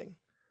something,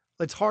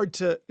 it's hard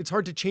to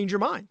change your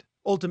mind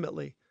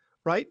ultimately.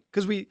 Right.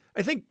 Because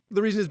I think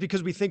the reason is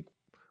because we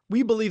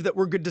believe that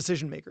we're good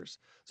decision makers.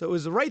 So it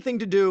was the right thing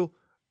to do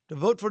to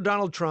vote for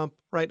Donald Trump.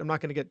 Right. I'm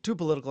not going to get too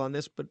political on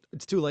this, but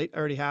it's too late. I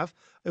already have.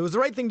 It was the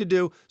right thing to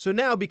do. So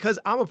now, because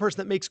I'm a person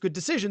that makes good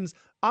decisions,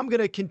 I'm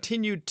going to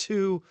continue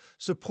to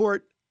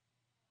support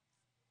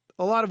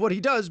a lot of what he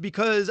does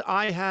because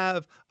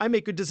I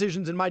make good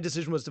decisions, and my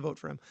decision was to vote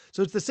for him.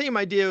 So it's the same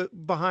idea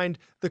behind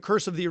the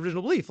curse of the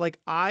original belief. Like,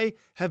 I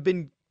have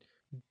been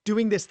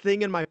doing this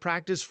thing in my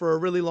practice for a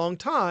really long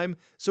time,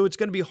 so it's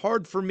going to be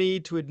hard for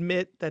me to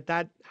admit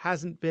that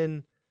hasn't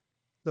been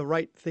the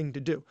right thing to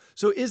do.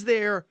 So is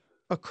there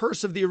a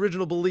curse of the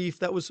original belief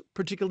that was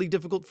particularly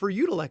difficult for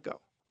you to let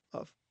go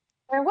of?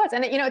 There was.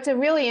 And, it's a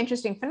really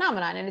interesting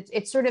phenomenon. And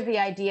it's sort of the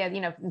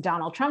idea,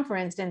 Donald Trump, for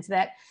instance,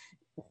 that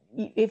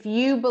if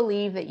you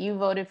believe that you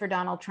voted for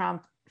Donald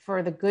Trump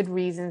for the good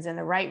reasons and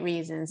the right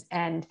reasons,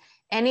 and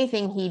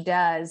anything he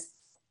does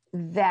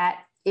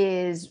that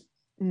is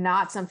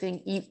not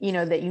something,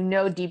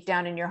 that deep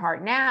down in your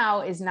heart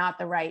now is not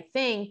the right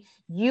thing,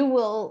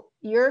 your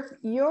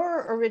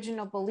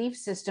original belief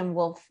system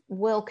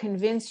will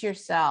convince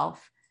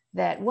yourself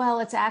that, well,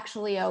 it's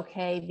actually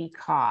okay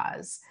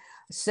because.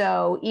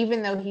 So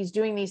even though he's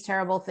doing these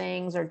terrible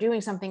things or doing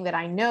something that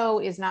I know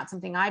is not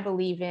something I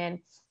believe in,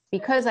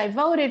 because I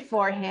voted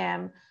for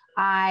him,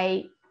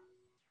 I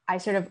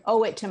sort of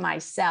owe it to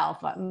myself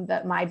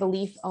that my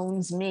belief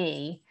owns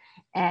me,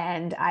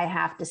 and I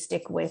have to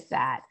stick with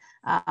that.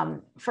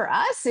 For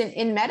us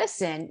in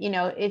medicine,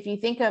 if you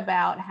think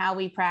about how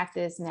we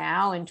practice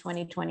now in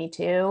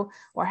 2022,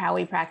 or how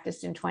we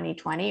practiced in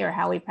 2020, or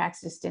how we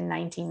practiced in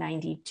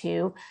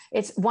 1992,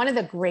 it's one of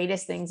the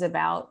greatest things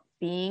about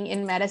being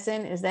in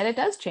medicine is that it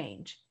does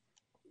change.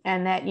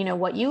 And that,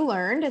 what you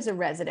learned as a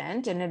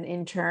resident and an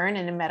intern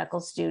and a medical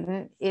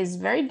student is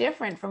very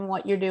different from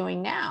what you're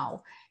doing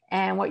now.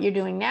 And what you're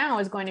doing now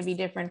is going to be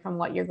different from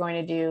what you're going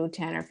to do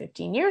 10 or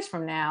 15 years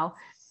from now.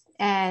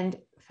 And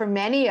for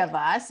many of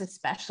us,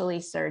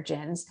 especially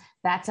surgeons,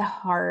 that's a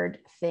hard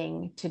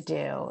thing to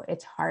do.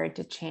 It's hard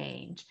to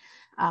change.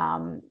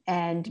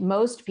 And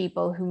most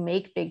people who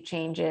make big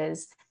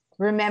changes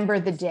remember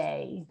the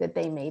day that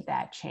they made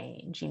that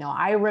change.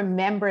 I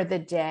remember the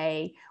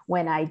day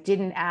when I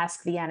didn't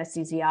ask the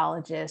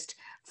anesthesiologist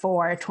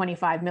for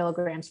 25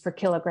 milligrams per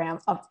kilogram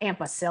of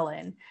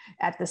ampicillin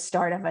at the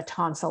start of a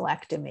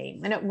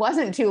tonsillectomy. And it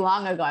wasn't too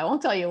long ago. I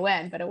won't tell you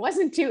when, but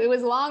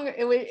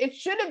it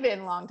should have been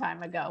a long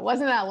time ago. It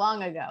wasn't that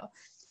long ago.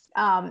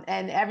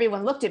 And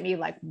everyone looked at me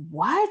like,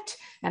 what?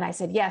 And I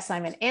said, yes,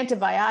 I'm an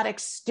antibiotic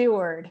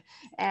steward,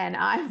 and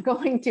I'm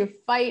going to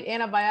fight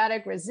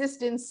antibiotic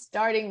resistance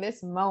starting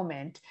this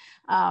moment.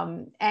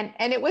 And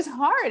it was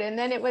hard. And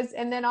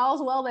then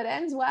all's well that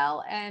ends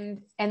well.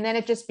 And then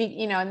it just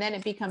and then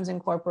it becomes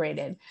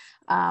incorporated.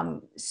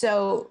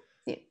 So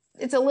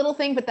it's a little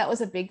thing, but that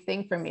was a big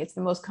thing for me. It's the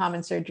most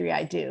common surgery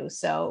I do.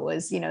 So it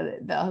was,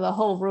 the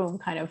whole room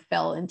kind of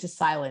fell into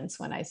silence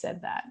when I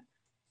said that.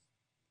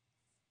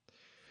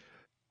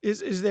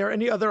 Is there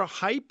any other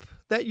hype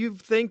that you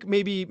think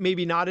maybe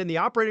not in the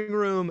operating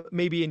room,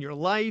 maybe in your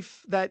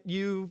life that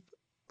you've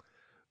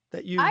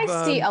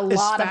I see a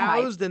lot of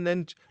hype. And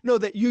then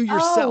that you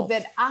yourself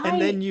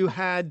and then you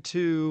had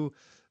to,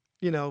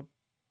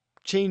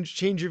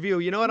 change your view.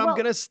 You know what? I'm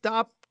going to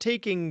stop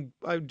taking.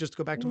 I just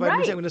go back to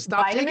vitamin C. I'm going to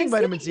stop taking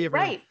vitamin C every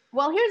day. Right.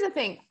 Well, here's the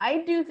thing.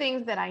 I do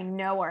things that I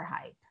know are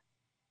hype,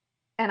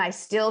 and I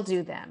still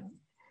do them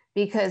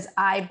because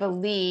I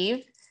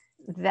believe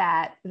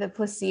that the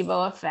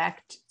placebo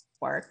effect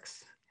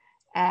works.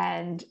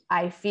 And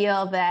I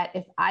feel that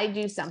if I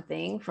do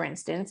something, for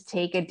instance,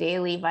 take a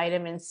daily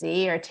vitamin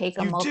C or take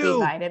a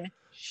multivitamin.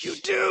 You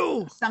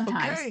do.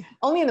 Sometimes. Okay.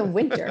 Only in the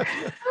winter.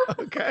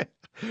 Okay.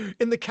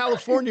 In the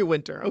California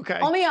winter. Okay.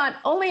 Only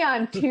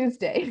on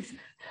Tuesdays.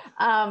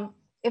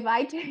 If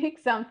I take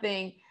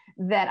something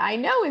that I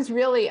know is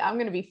really, I'm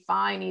going to be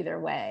fine either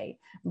way,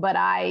 but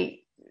I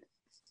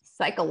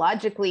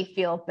psychologically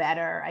feel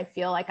better. I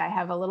feel like I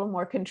have a little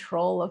more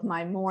control of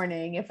my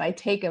morning if I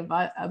take a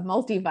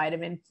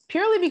multivitamin,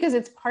 purely because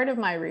it's part of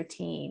my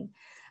routine.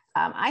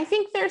 I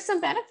think there's some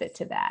benefit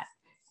to that.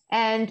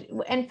 And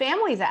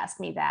families ask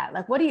me that,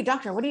 like,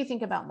 doctor, what do you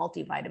think about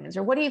multivitamins?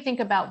 Or what do you think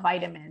about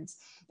vitamins?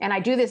 And I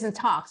do this in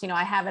talks.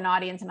 I have an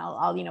audience, and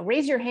I'll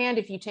raise your hand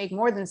if you take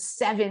more than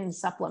 7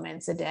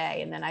 supplements a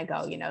day. And then I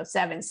go,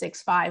 7,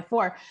 6, 5,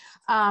 4.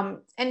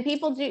 And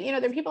people do,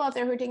 there are people out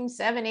there who are taking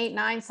 7, 8,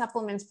 9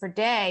 supplements per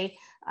day,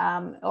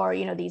 or,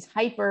 these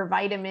hyper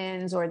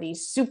vitamins or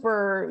these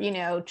super,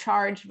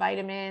 charged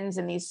vitamins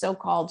and these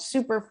so-called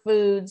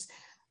superfoods.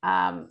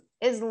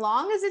 As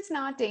long as it's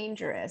not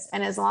dangerous,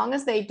 and as long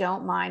as they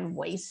don't mind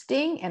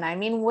wasting, and I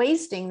mean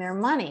wasting their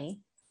money,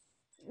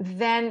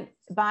 then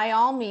by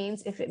all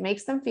means, if it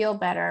makes them feel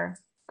better,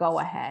 go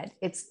ahead.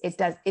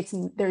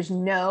 There's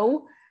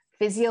no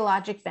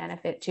physiologic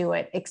benefit to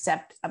it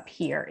except up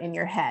here in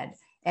your head.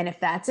 And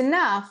if that's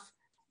enough,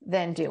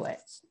 then do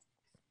it.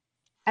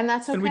 And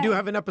that's okay. And we do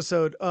have an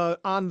episode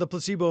on the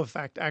placebo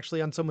effect,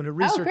 actually, on someone who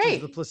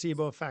researches the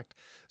placebo effect.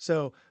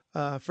 So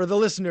for the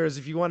listeners,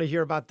 if you want to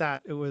hear about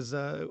that, it was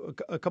a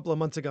couple of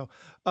months ago.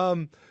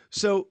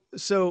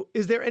 So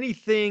is there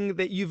anything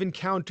that you've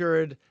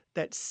encountered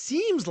that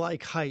seems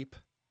like hype,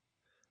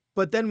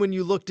 but then when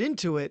you looked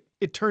into it,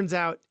 it turns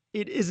out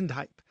it isn't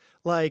hype?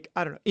 Like,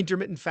 I don't know,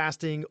 intermittent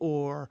fasting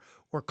or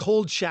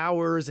cold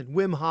showers and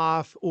Wim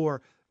Hof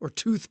or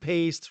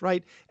toothpaste,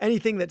 right?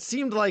 Anything that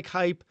seemed like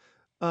hype,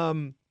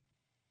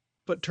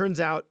 but turns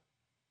out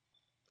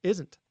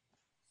isn't.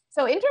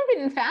 So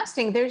intermittent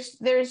fasting,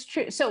 there's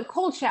true. So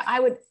cold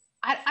shower,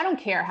 I don't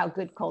care how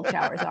good cold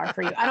showers are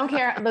for you. I don't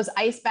care those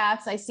ice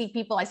baths. I see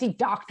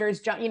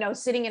doctors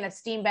sitting in a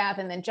steam bath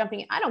and then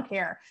jumping. I don't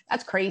care.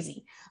 That's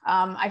crazy.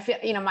 I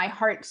feel, my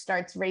heart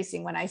starts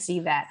racing when I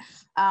see that.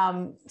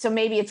 So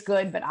maybe it's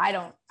good, but I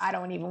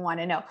don't even want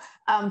to know.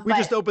 We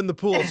just opened the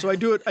pool. So I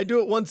do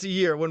it once a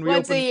year when we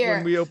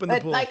open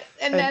the pool.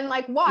 Then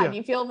why? Yeah.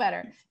 You feel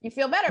better. You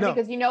feel better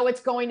because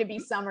it's going to be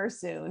summer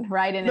soon,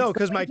 right? And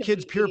because my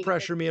kids peer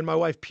pressure me, and my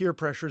wife peer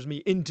pressures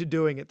me into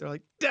doing it. They're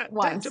like,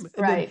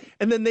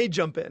 and then they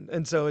jump in,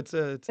 and so it's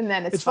and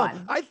then it's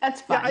fun.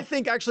 That's fun. Yeah, I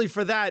think actually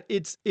for that,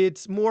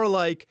 it's more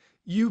like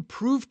you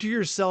prove to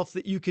yourself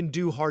that you can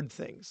do hard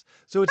things.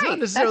 So it's Right, not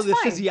necessarily the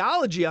that's fine.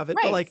 physiology of it,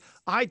 but Right. like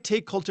I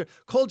take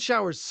cold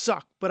showers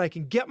suck, but I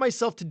can get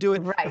myself to do it.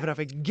 Right. If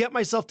I can get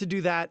myself to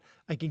do that,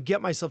 I can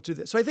get myself to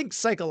do this. So I think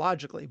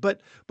psychologically,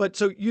 but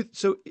so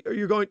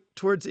you're going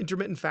towards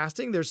intermittent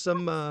fasting. There's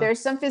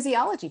some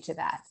physiology to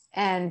that.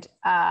 And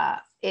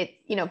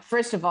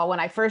first of all, when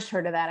I first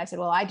heard of that, I said,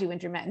 well, I do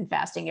intermittent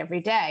fasting every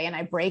day and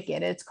I break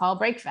it. It's called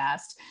break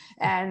fast.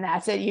 And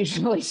that's at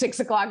usually 6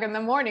 o'clock in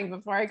the morning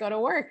before I go to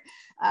work.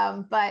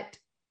 But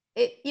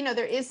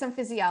there is some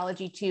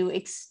physiology to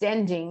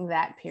extending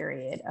that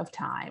period of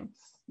time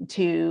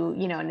to,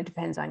 and it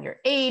depends on your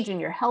age and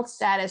your health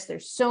status.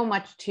 There's so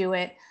much to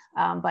it.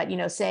 But,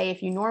 say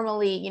if you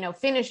normally,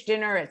 finish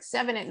dinner at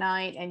 7 at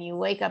night and you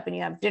wake up and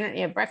you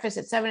have breakfast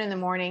at 7 in the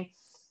morning,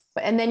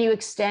 and then you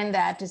extend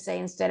that to say,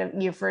 instead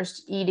of you're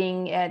first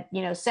eating at,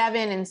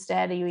 7,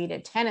 instead you eat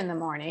at 10 in the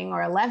morning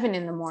or 11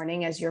 in the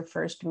morning as your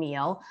first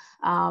meal,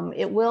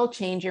 it will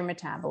change your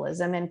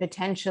metabolism and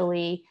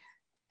potentially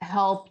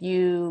help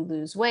you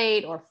lose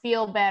weight or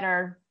feel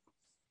better.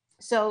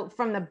 So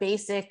from the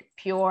basic,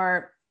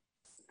 pure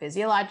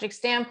physiologic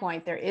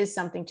standpoint, there is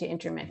something to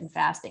intermittent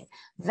fasting.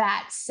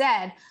 That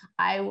said,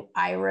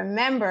 I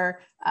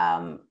remember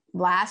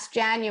last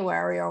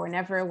January or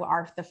whenever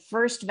the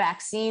first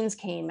vaccines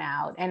came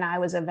out, and I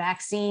was a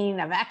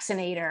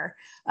vaccinator,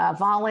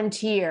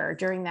 volunteer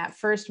during that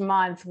first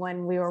month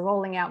when we were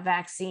rolling out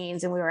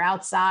vaccines, and we were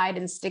outside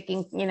and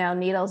sticking,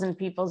 needles in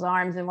people's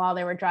arms, and while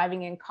they were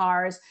driving in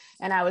cars,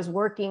 and I was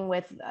working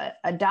with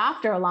a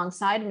doctor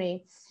alongside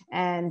me.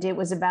 And it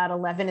was about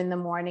 11 in the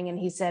morning. And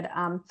he said,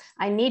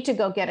 I need to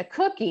go get a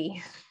cookie.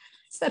 I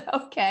said,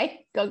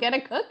 okay, go get a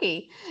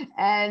cookie.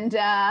 And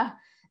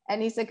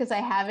he said, because I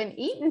haven't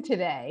eaten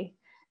today.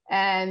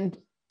 And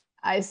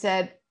I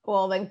said,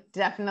 well, then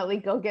definitely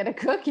go get a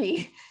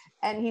cookie.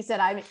 And he said,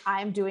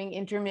 I'm doing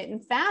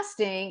intermittent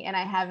fasting and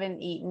I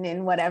haven't eaten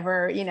in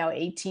whatever,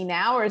 18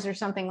 hours or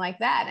something like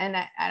that. And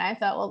I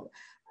thought, well,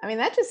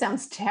 that just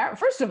sounds terrible.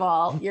 First of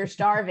all, you're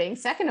starving.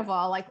 Second of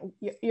all, like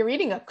you're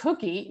eating a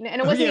cookie,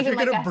 and it wasn't even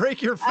like a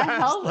break your fast,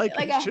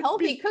 a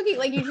healthy cookie.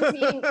 Like you're just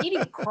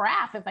eating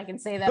crap, if I can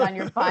say that on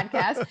your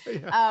podcast.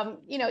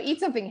 Yeah.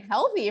 Eat something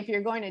healthy if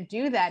you're going to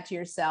do that to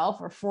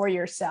yourself or for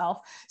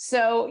yourself.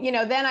 So,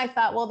 then I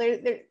thought, well,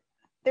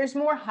 there's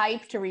more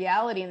hype to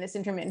reality in this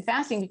intermittent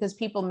fasting because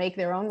people make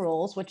their own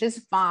rules, which is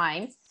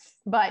fine.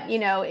 But,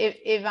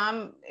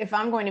 if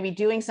I'm going to be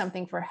doing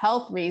something for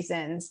health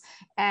reasons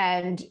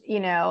and,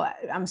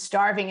 I'm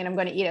starving and I'm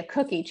going to eat a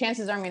cookie,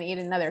 chances are I'm going to eat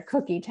another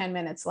cookie 10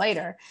 minutes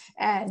later.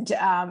 And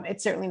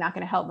it's certainly not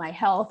going to help my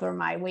health or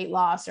my weight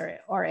loss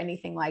or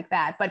anything like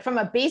that. But from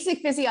a basic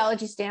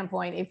physiology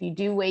standpoint, if you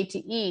do wait to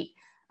eat,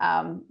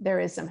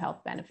 there is some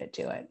health benefit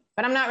to it.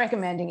 But I'm not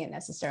recommending it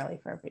necessarily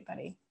for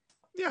everybody.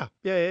 Yeah.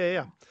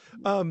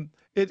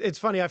 It's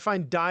funny. I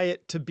find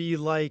diet to be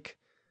like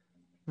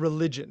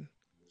religion.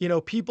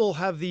 People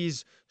have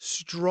these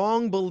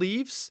strong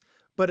beliefs,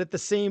 but at the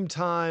same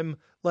time,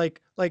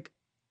 like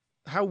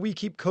how we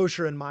keep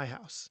kosher in my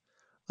house,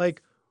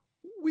 like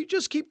we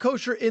just keep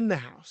kosher in the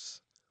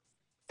house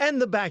and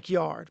the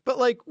backyard, but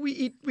like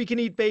we can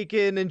eat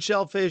bacon and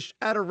shellfish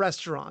at a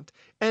restaurant,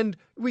 and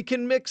we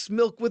can mix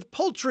milk with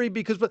poultry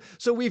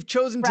so we've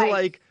chosen to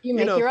make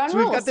your own so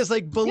rules. we've got this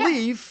like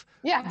belief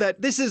Yeah.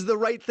 that this is the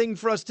right thing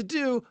for us to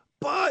do.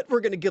 But we're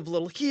going to give a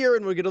little here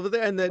and we're going to over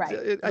there. And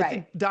I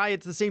think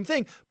diet's the same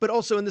thing, but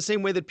also in the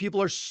same way that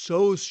people are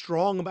so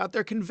strong about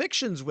their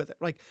convictions with it.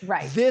 Like,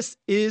 this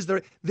is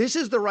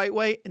the right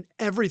way and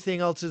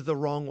everything else is the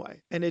wrong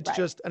way. And it's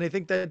and I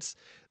think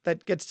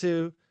that gets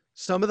to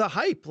some of the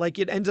hype. Like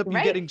it ends up you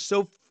getting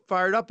so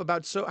fired up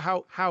about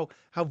how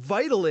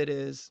vital it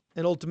is.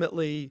 And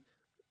ultimately,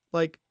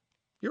 like,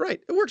 you're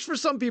right. It works for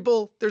some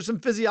people. There's some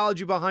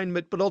physiology behind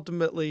it, but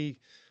ultimately,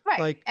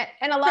 like,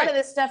 and a lot of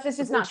this stuff is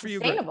just not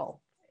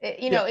sustainable.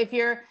 If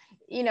you're,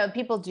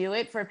 people do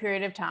it for a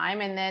period of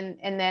time and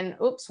then,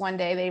 oops, one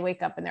day they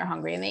wake up and they're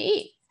hungry and they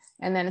eat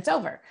and then it's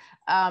over.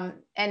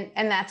 And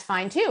that's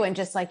fine too. And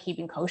just like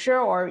keeping kosher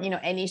or,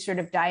 any sort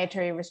of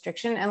dietary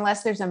restriction,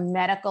 unless there's a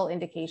medical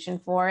indication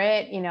for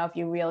it, if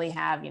you really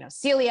have,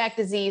 celiac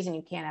disease and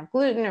you can't have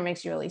gluten or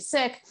makes you really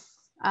sick.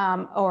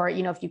 Or,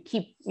 if you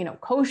keep,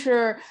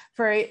 kosher,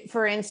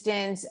 for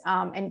instance,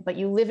 but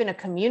you live in a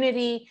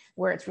community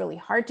where it's really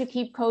hard to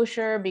keep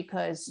kosher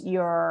because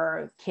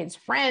your kids'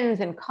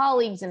 friends and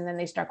colleagues, and then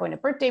they start going to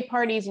birthday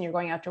parties and you're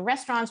going out to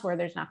restaurants where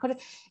there's not kosher,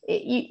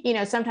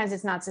 sometimes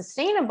it's not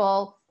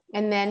sustainable.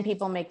 And then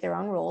people make their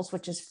own rules,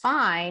 which is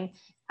fine.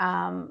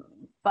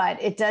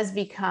 But it does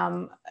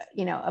become,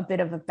 a bit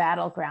of a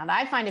battleground.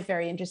 I find it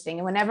very interesting.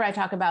 And whenever I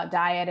talk about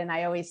diet, and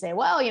I always say,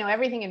 well,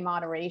 everything in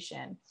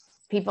moderation,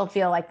 people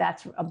feel like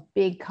that's a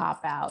big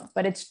cop out,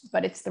 but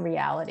it's the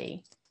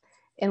reality.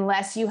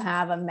 Unless you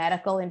have a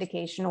medical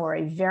indication or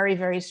a very,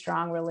 very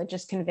strong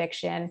religious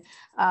conviction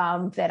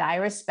that I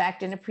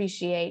respect and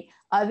appreciate.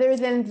 Other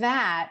than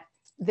that,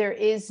 there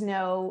is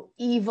no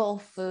evil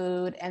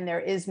food and there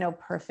is no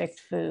perfect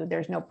food.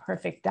 There's no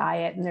perfect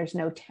diet and there's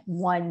no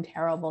one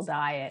terrible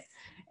diet.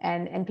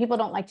 And people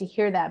don't like to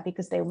hear that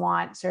because they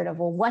want sort of,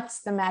 well,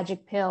 what's the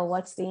magic pill?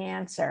 What's the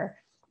answer?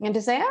 And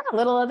to say, a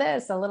little of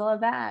this, a little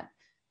of that.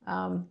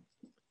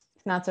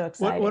 It's not so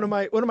exciting. One of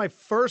my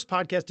first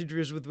podcast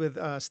interviews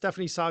with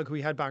Stephanie Sogg, who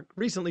we had back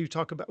recently, we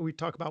talk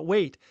about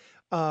weight,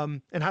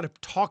 and how to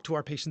talk to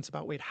our patients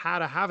about weight, how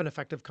to have an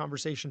effective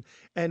conversation.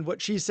 And what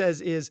she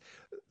says is,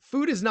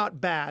 food is not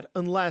bad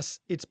unless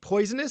it's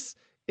poisonous,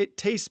 it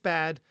tastes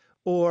bad,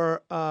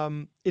 or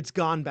it's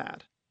gone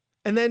bad.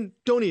 And then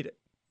don't eat it.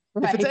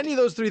 Right. If it's any of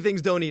those three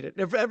things, don't eat it.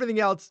 If everything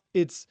else,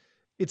 it's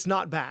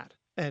not bad,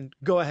 and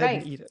go ahead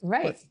and eat it.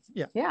 Right.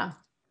 But, yeah.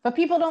 But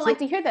people don't like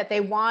to hear that. They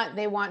want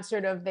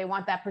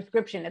that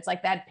prescription. It's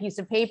like that piece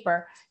of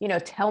paper,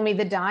 tell me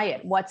the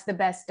diet. What's the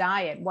best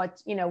diet?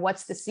 What's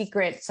the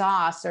secret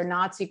sauce or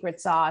not secret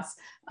sauce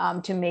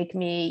to make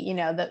me,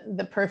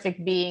 the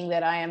perfect being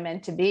that I am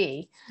meant to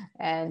be.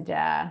 And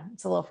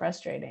it's a little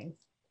frustrating.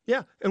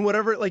 Yeah. And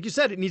whatever, like you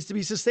said, it needs to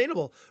be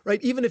sustainable,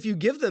 right? Even if you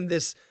give them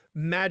this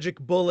magic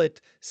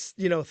bullet,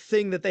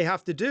 thing that they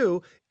have to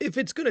do, if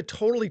it's going to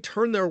totally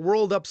turn their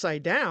world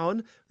upside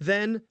down,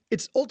 then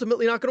it's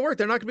ultimately not going to work.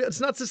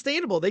 It's not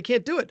sustainable. They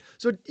can't do it.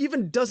 So it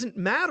even doesn't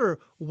matter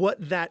what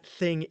that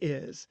thing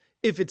is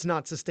if it's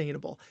not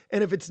sustainable.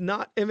 And if it's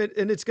not, and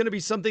it's going to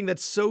be something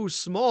that's so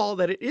small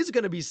that it is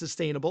going to be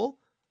sustainable,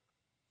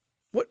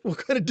 what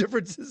kind of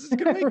difference is it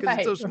going to make because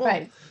it's so small?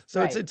 Right,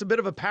 so it's a bit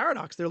of a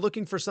paradox. They're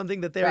looking for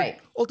something that they're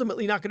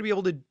ultimately not going to be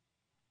able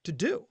to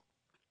do.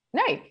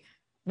 Right.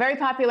 Very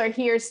popular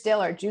here still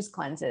are juice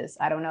cleanses.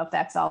 I don't know if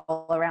that's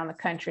all around the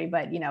country,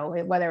 but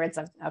whether it's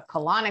a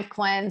colonic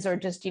cleanse or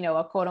just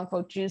a quote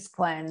unquote juice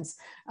cleanse,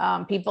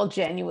 people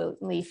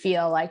genuinely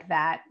feel like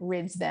that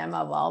rids them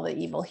of all the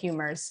evil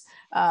humors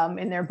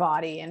in their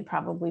body and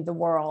probably the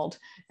world.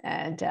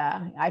 And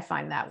I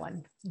find that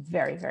one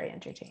very, very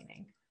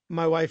entertaining.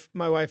 My wife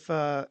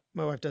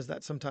does that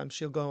sometimes.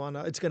 She'll go on.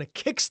 I'm going to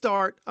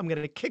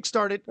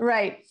kickstart it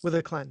with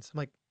a cleanse. I'm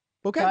like,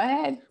 okay, go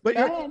ahead. But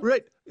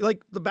right,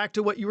 like back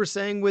to what you were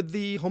saying with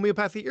the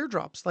homeopathy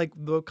eardrops. Like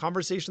the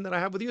conversation that I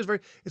have with you is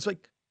it's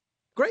like,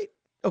 great,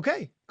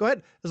 okay, go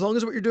ahead. As long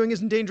as what you're doing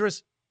isn't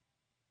dangerous.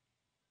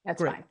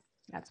 That's fine.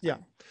 That's fine. Yeah.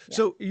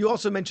 So you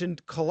also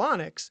mentioned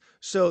colonics.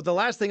 So the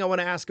last thing I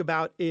want to ask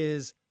about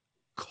is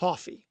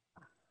coffee,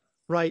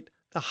 right?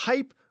 The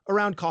hype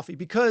around coffee,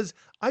 because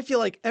I feel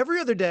like every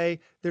other day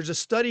there's a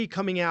study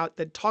coming out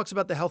that talks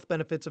about the health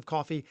benefits of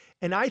coffee.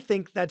 And I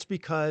think that's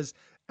because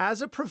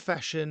as a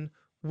profession,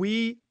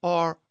 we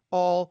are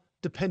all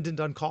dependent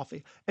on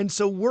coffee. And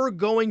so we're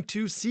going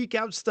to seek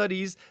out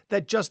studies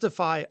that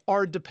justify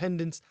our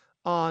dependence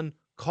on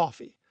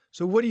coffee.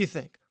 So what do you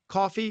think?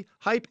 Coffee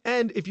hype?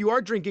 And if you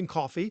are drinking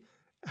coffee,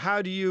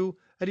 do you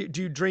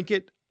drink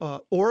it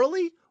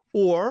orally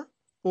or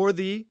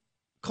the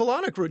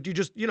colonic route? Do you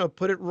just,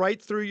 put it right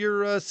through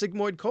your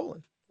sigmoid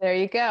colon? There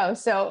you go.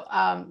 So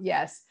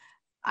yes.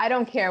 I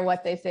don't care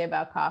what they say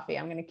about coffee.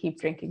 I'm going to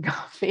keep drinking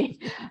coffee.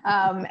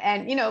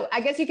 And,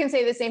 I guess you can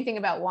say the same thing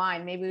about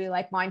wine. Maybe we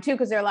like wine too,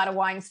 because there are a lot of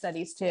wine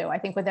studies too. I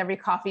think with every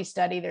coffee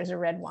study, there's a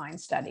red wine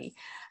study.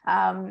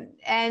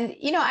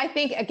 I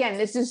think, again,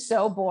 this is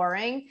so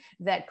boring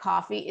that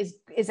coffee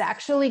is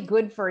actually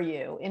good for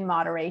you in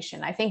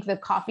moderation. I think the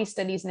coffee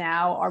studies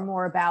now are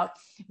more about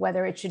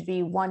whether it should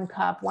be 1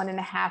 cup,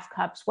 1.5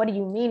 cups. What do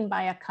you mean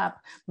by a cup?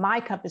 My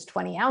cup is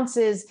 20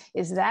 ounces.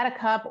 Is that a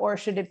cup, or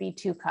should it be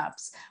 2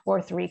 cups or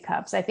 3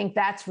 cups? I think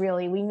that's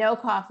really, we know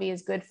coffee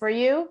is good for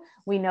you.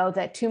 We know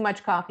that too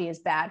much coffee is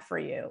bad for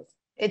you.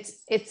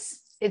 It's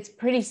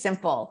pretty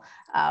simple.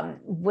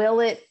 Will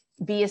it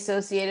be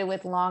associated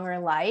with longer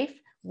life?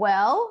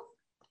 Well,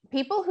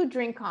 people who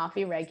drink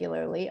coffee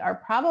regularly are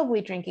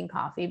probably drinking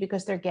coffee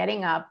because they're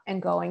getting up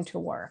and going to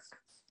work.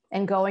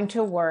 And going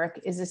to work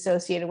is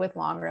associated with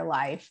longer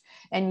life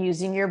and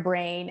using your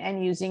brain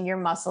and using your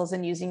muscles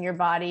and using your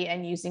body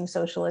and using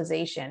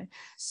socialization.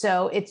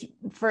 So it's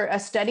for a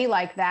study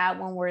like that,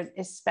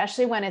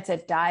 especially when it's a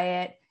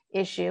diet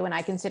issue, and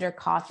I consider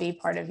coffee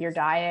part of your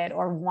diet,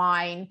 or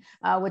wine,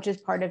 which is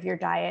part of your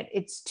diet,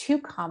 it's too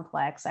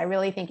complex. I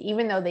really think,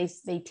 even though they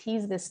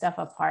tease this stuff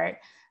apart,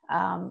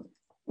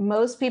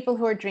 most people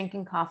who are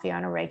drinking coffee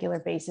on a regular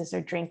basis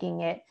are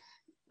drinking it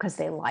because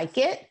they like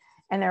it,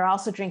 and they're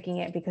also drinking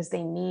it because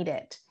they need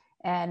it.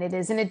 And it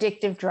is an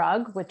addictive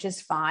drug, which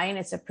is fine.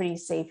 It's a pretty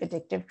safe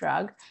addictive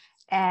drug.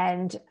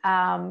 And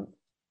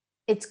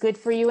it's good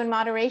for you in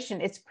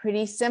moderation. It's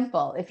pretty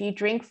simple. If you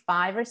drink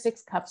 5 or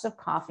 6 cups of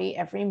coffee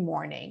every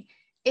morning,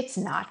 it's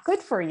not good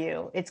for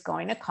you. It's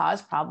going to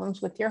cause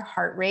problems with your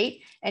heart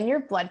rate and your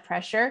blood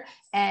pressure,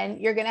 and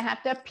you're going to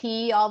have to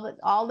pee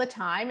all the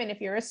time. And if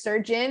you're a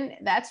surgeon,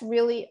 that's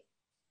really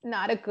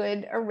not a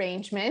good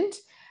arrangement.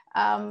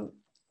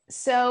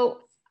 So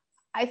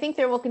I think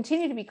there will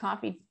continue to be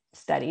coffee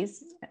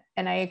studies.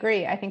 And I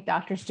agree. I think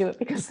doctors do it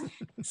because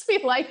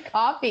we like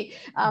coffee.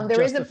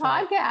 There is a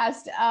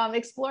podcast,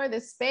 Explore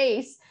This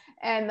Space.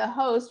 And the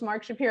host,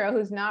 Mark Shapiro,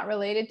 who's not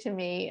related to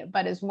me,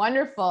 but is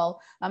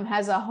wonderful,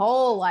 has a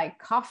whole like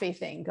coffee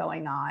thing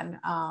going on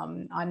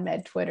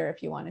Med Twitter,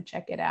 if you want to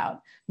check it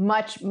out.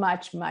 Much,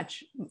 much,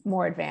 much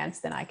more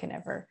advanced than I can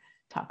ever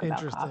talk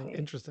about coffee.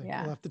 Interesting.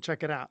 Yeah. We'll have to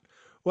check it out.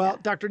 Well,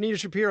 yeah. Dr. Nina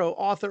Shapiro,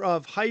 author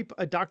of Hype,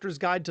 A Doctor's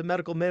Guide to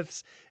Medical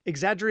Myths,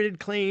 Exaggerated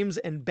Claims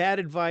and Bad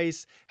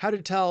Advice, How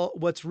to Tell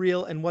What's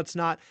Real and What's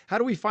Not. How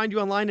do we find you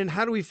online, and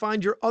how do we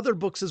find your other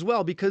books as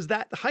well? Because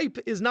that Hype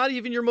is not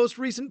even your most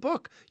recent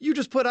book. You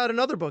just put out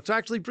another book. So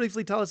actually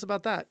briefly tell us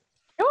about that.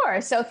 Sure.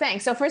 So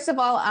thanks. So first of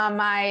all,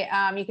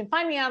 you can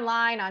find me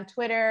online on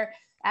Twitter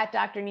at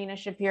Dr. Nina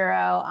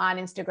Shapiro, on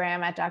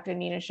Instagram at Dr.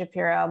 Nina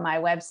Shapiro. My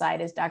website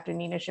is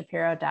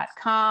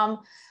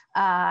drninashapiro.com.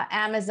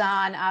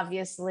 Amazon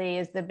obviously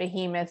is the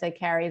behemoth that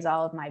carries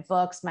all of my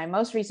books. My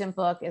most recent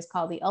book is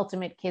called The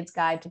Ultimate Kid's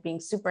Guide to Being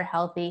Super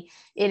Healthy.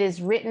 It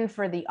is written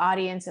for the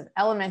audience of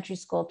elementary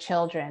school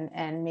children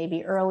and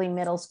maybe early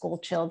middle school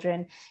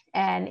children.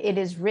 And it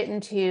is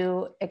written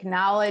to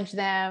acknowledge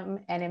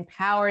them and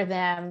empower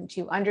them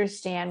to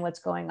understand what's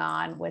going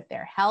on with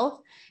their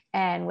health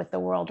and with the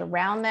world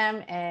around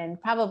them.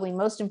 And probably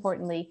most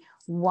importantly,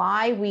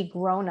 why we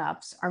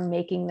grown-ups are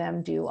making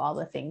them do all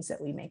the things that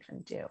we make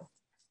them do.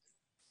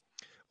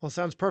 Well,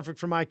 sounds perfect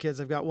for my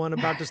kids. I've got one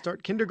about to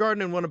start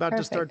kindergarten and one about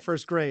to start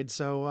first grade.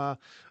 So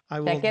I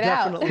will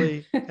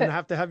definitely and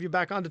have to have you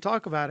back on to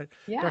talk about it.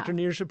 Yeah. Dr.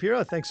 Nina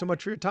Shapiro, thanks so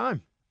much for your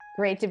time.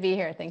 Great to be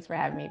here. Thanks for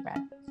having me, Brad.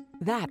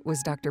 That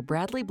was Dr.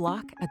 Bradley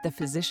Block at The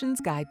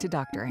Physician's Guide to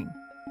Doctoring.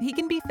 He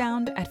can be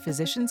found at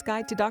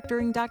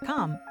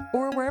physiciansguidetodoctoring.com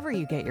or wherever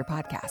you get your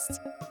podcasts.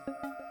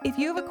 If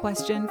you have a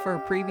question for a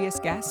previous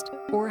guest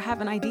or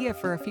have an idea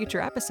for a future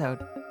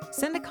episode,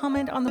 send a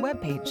comment on the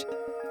webpage.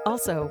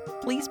 Also,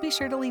 please be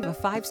sure to leave a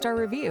 5-star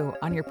review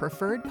on your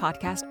preferred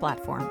podcast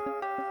platform.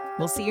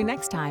 We'll see you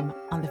next time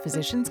on The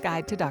Physician's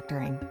Guide to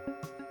Doctoring.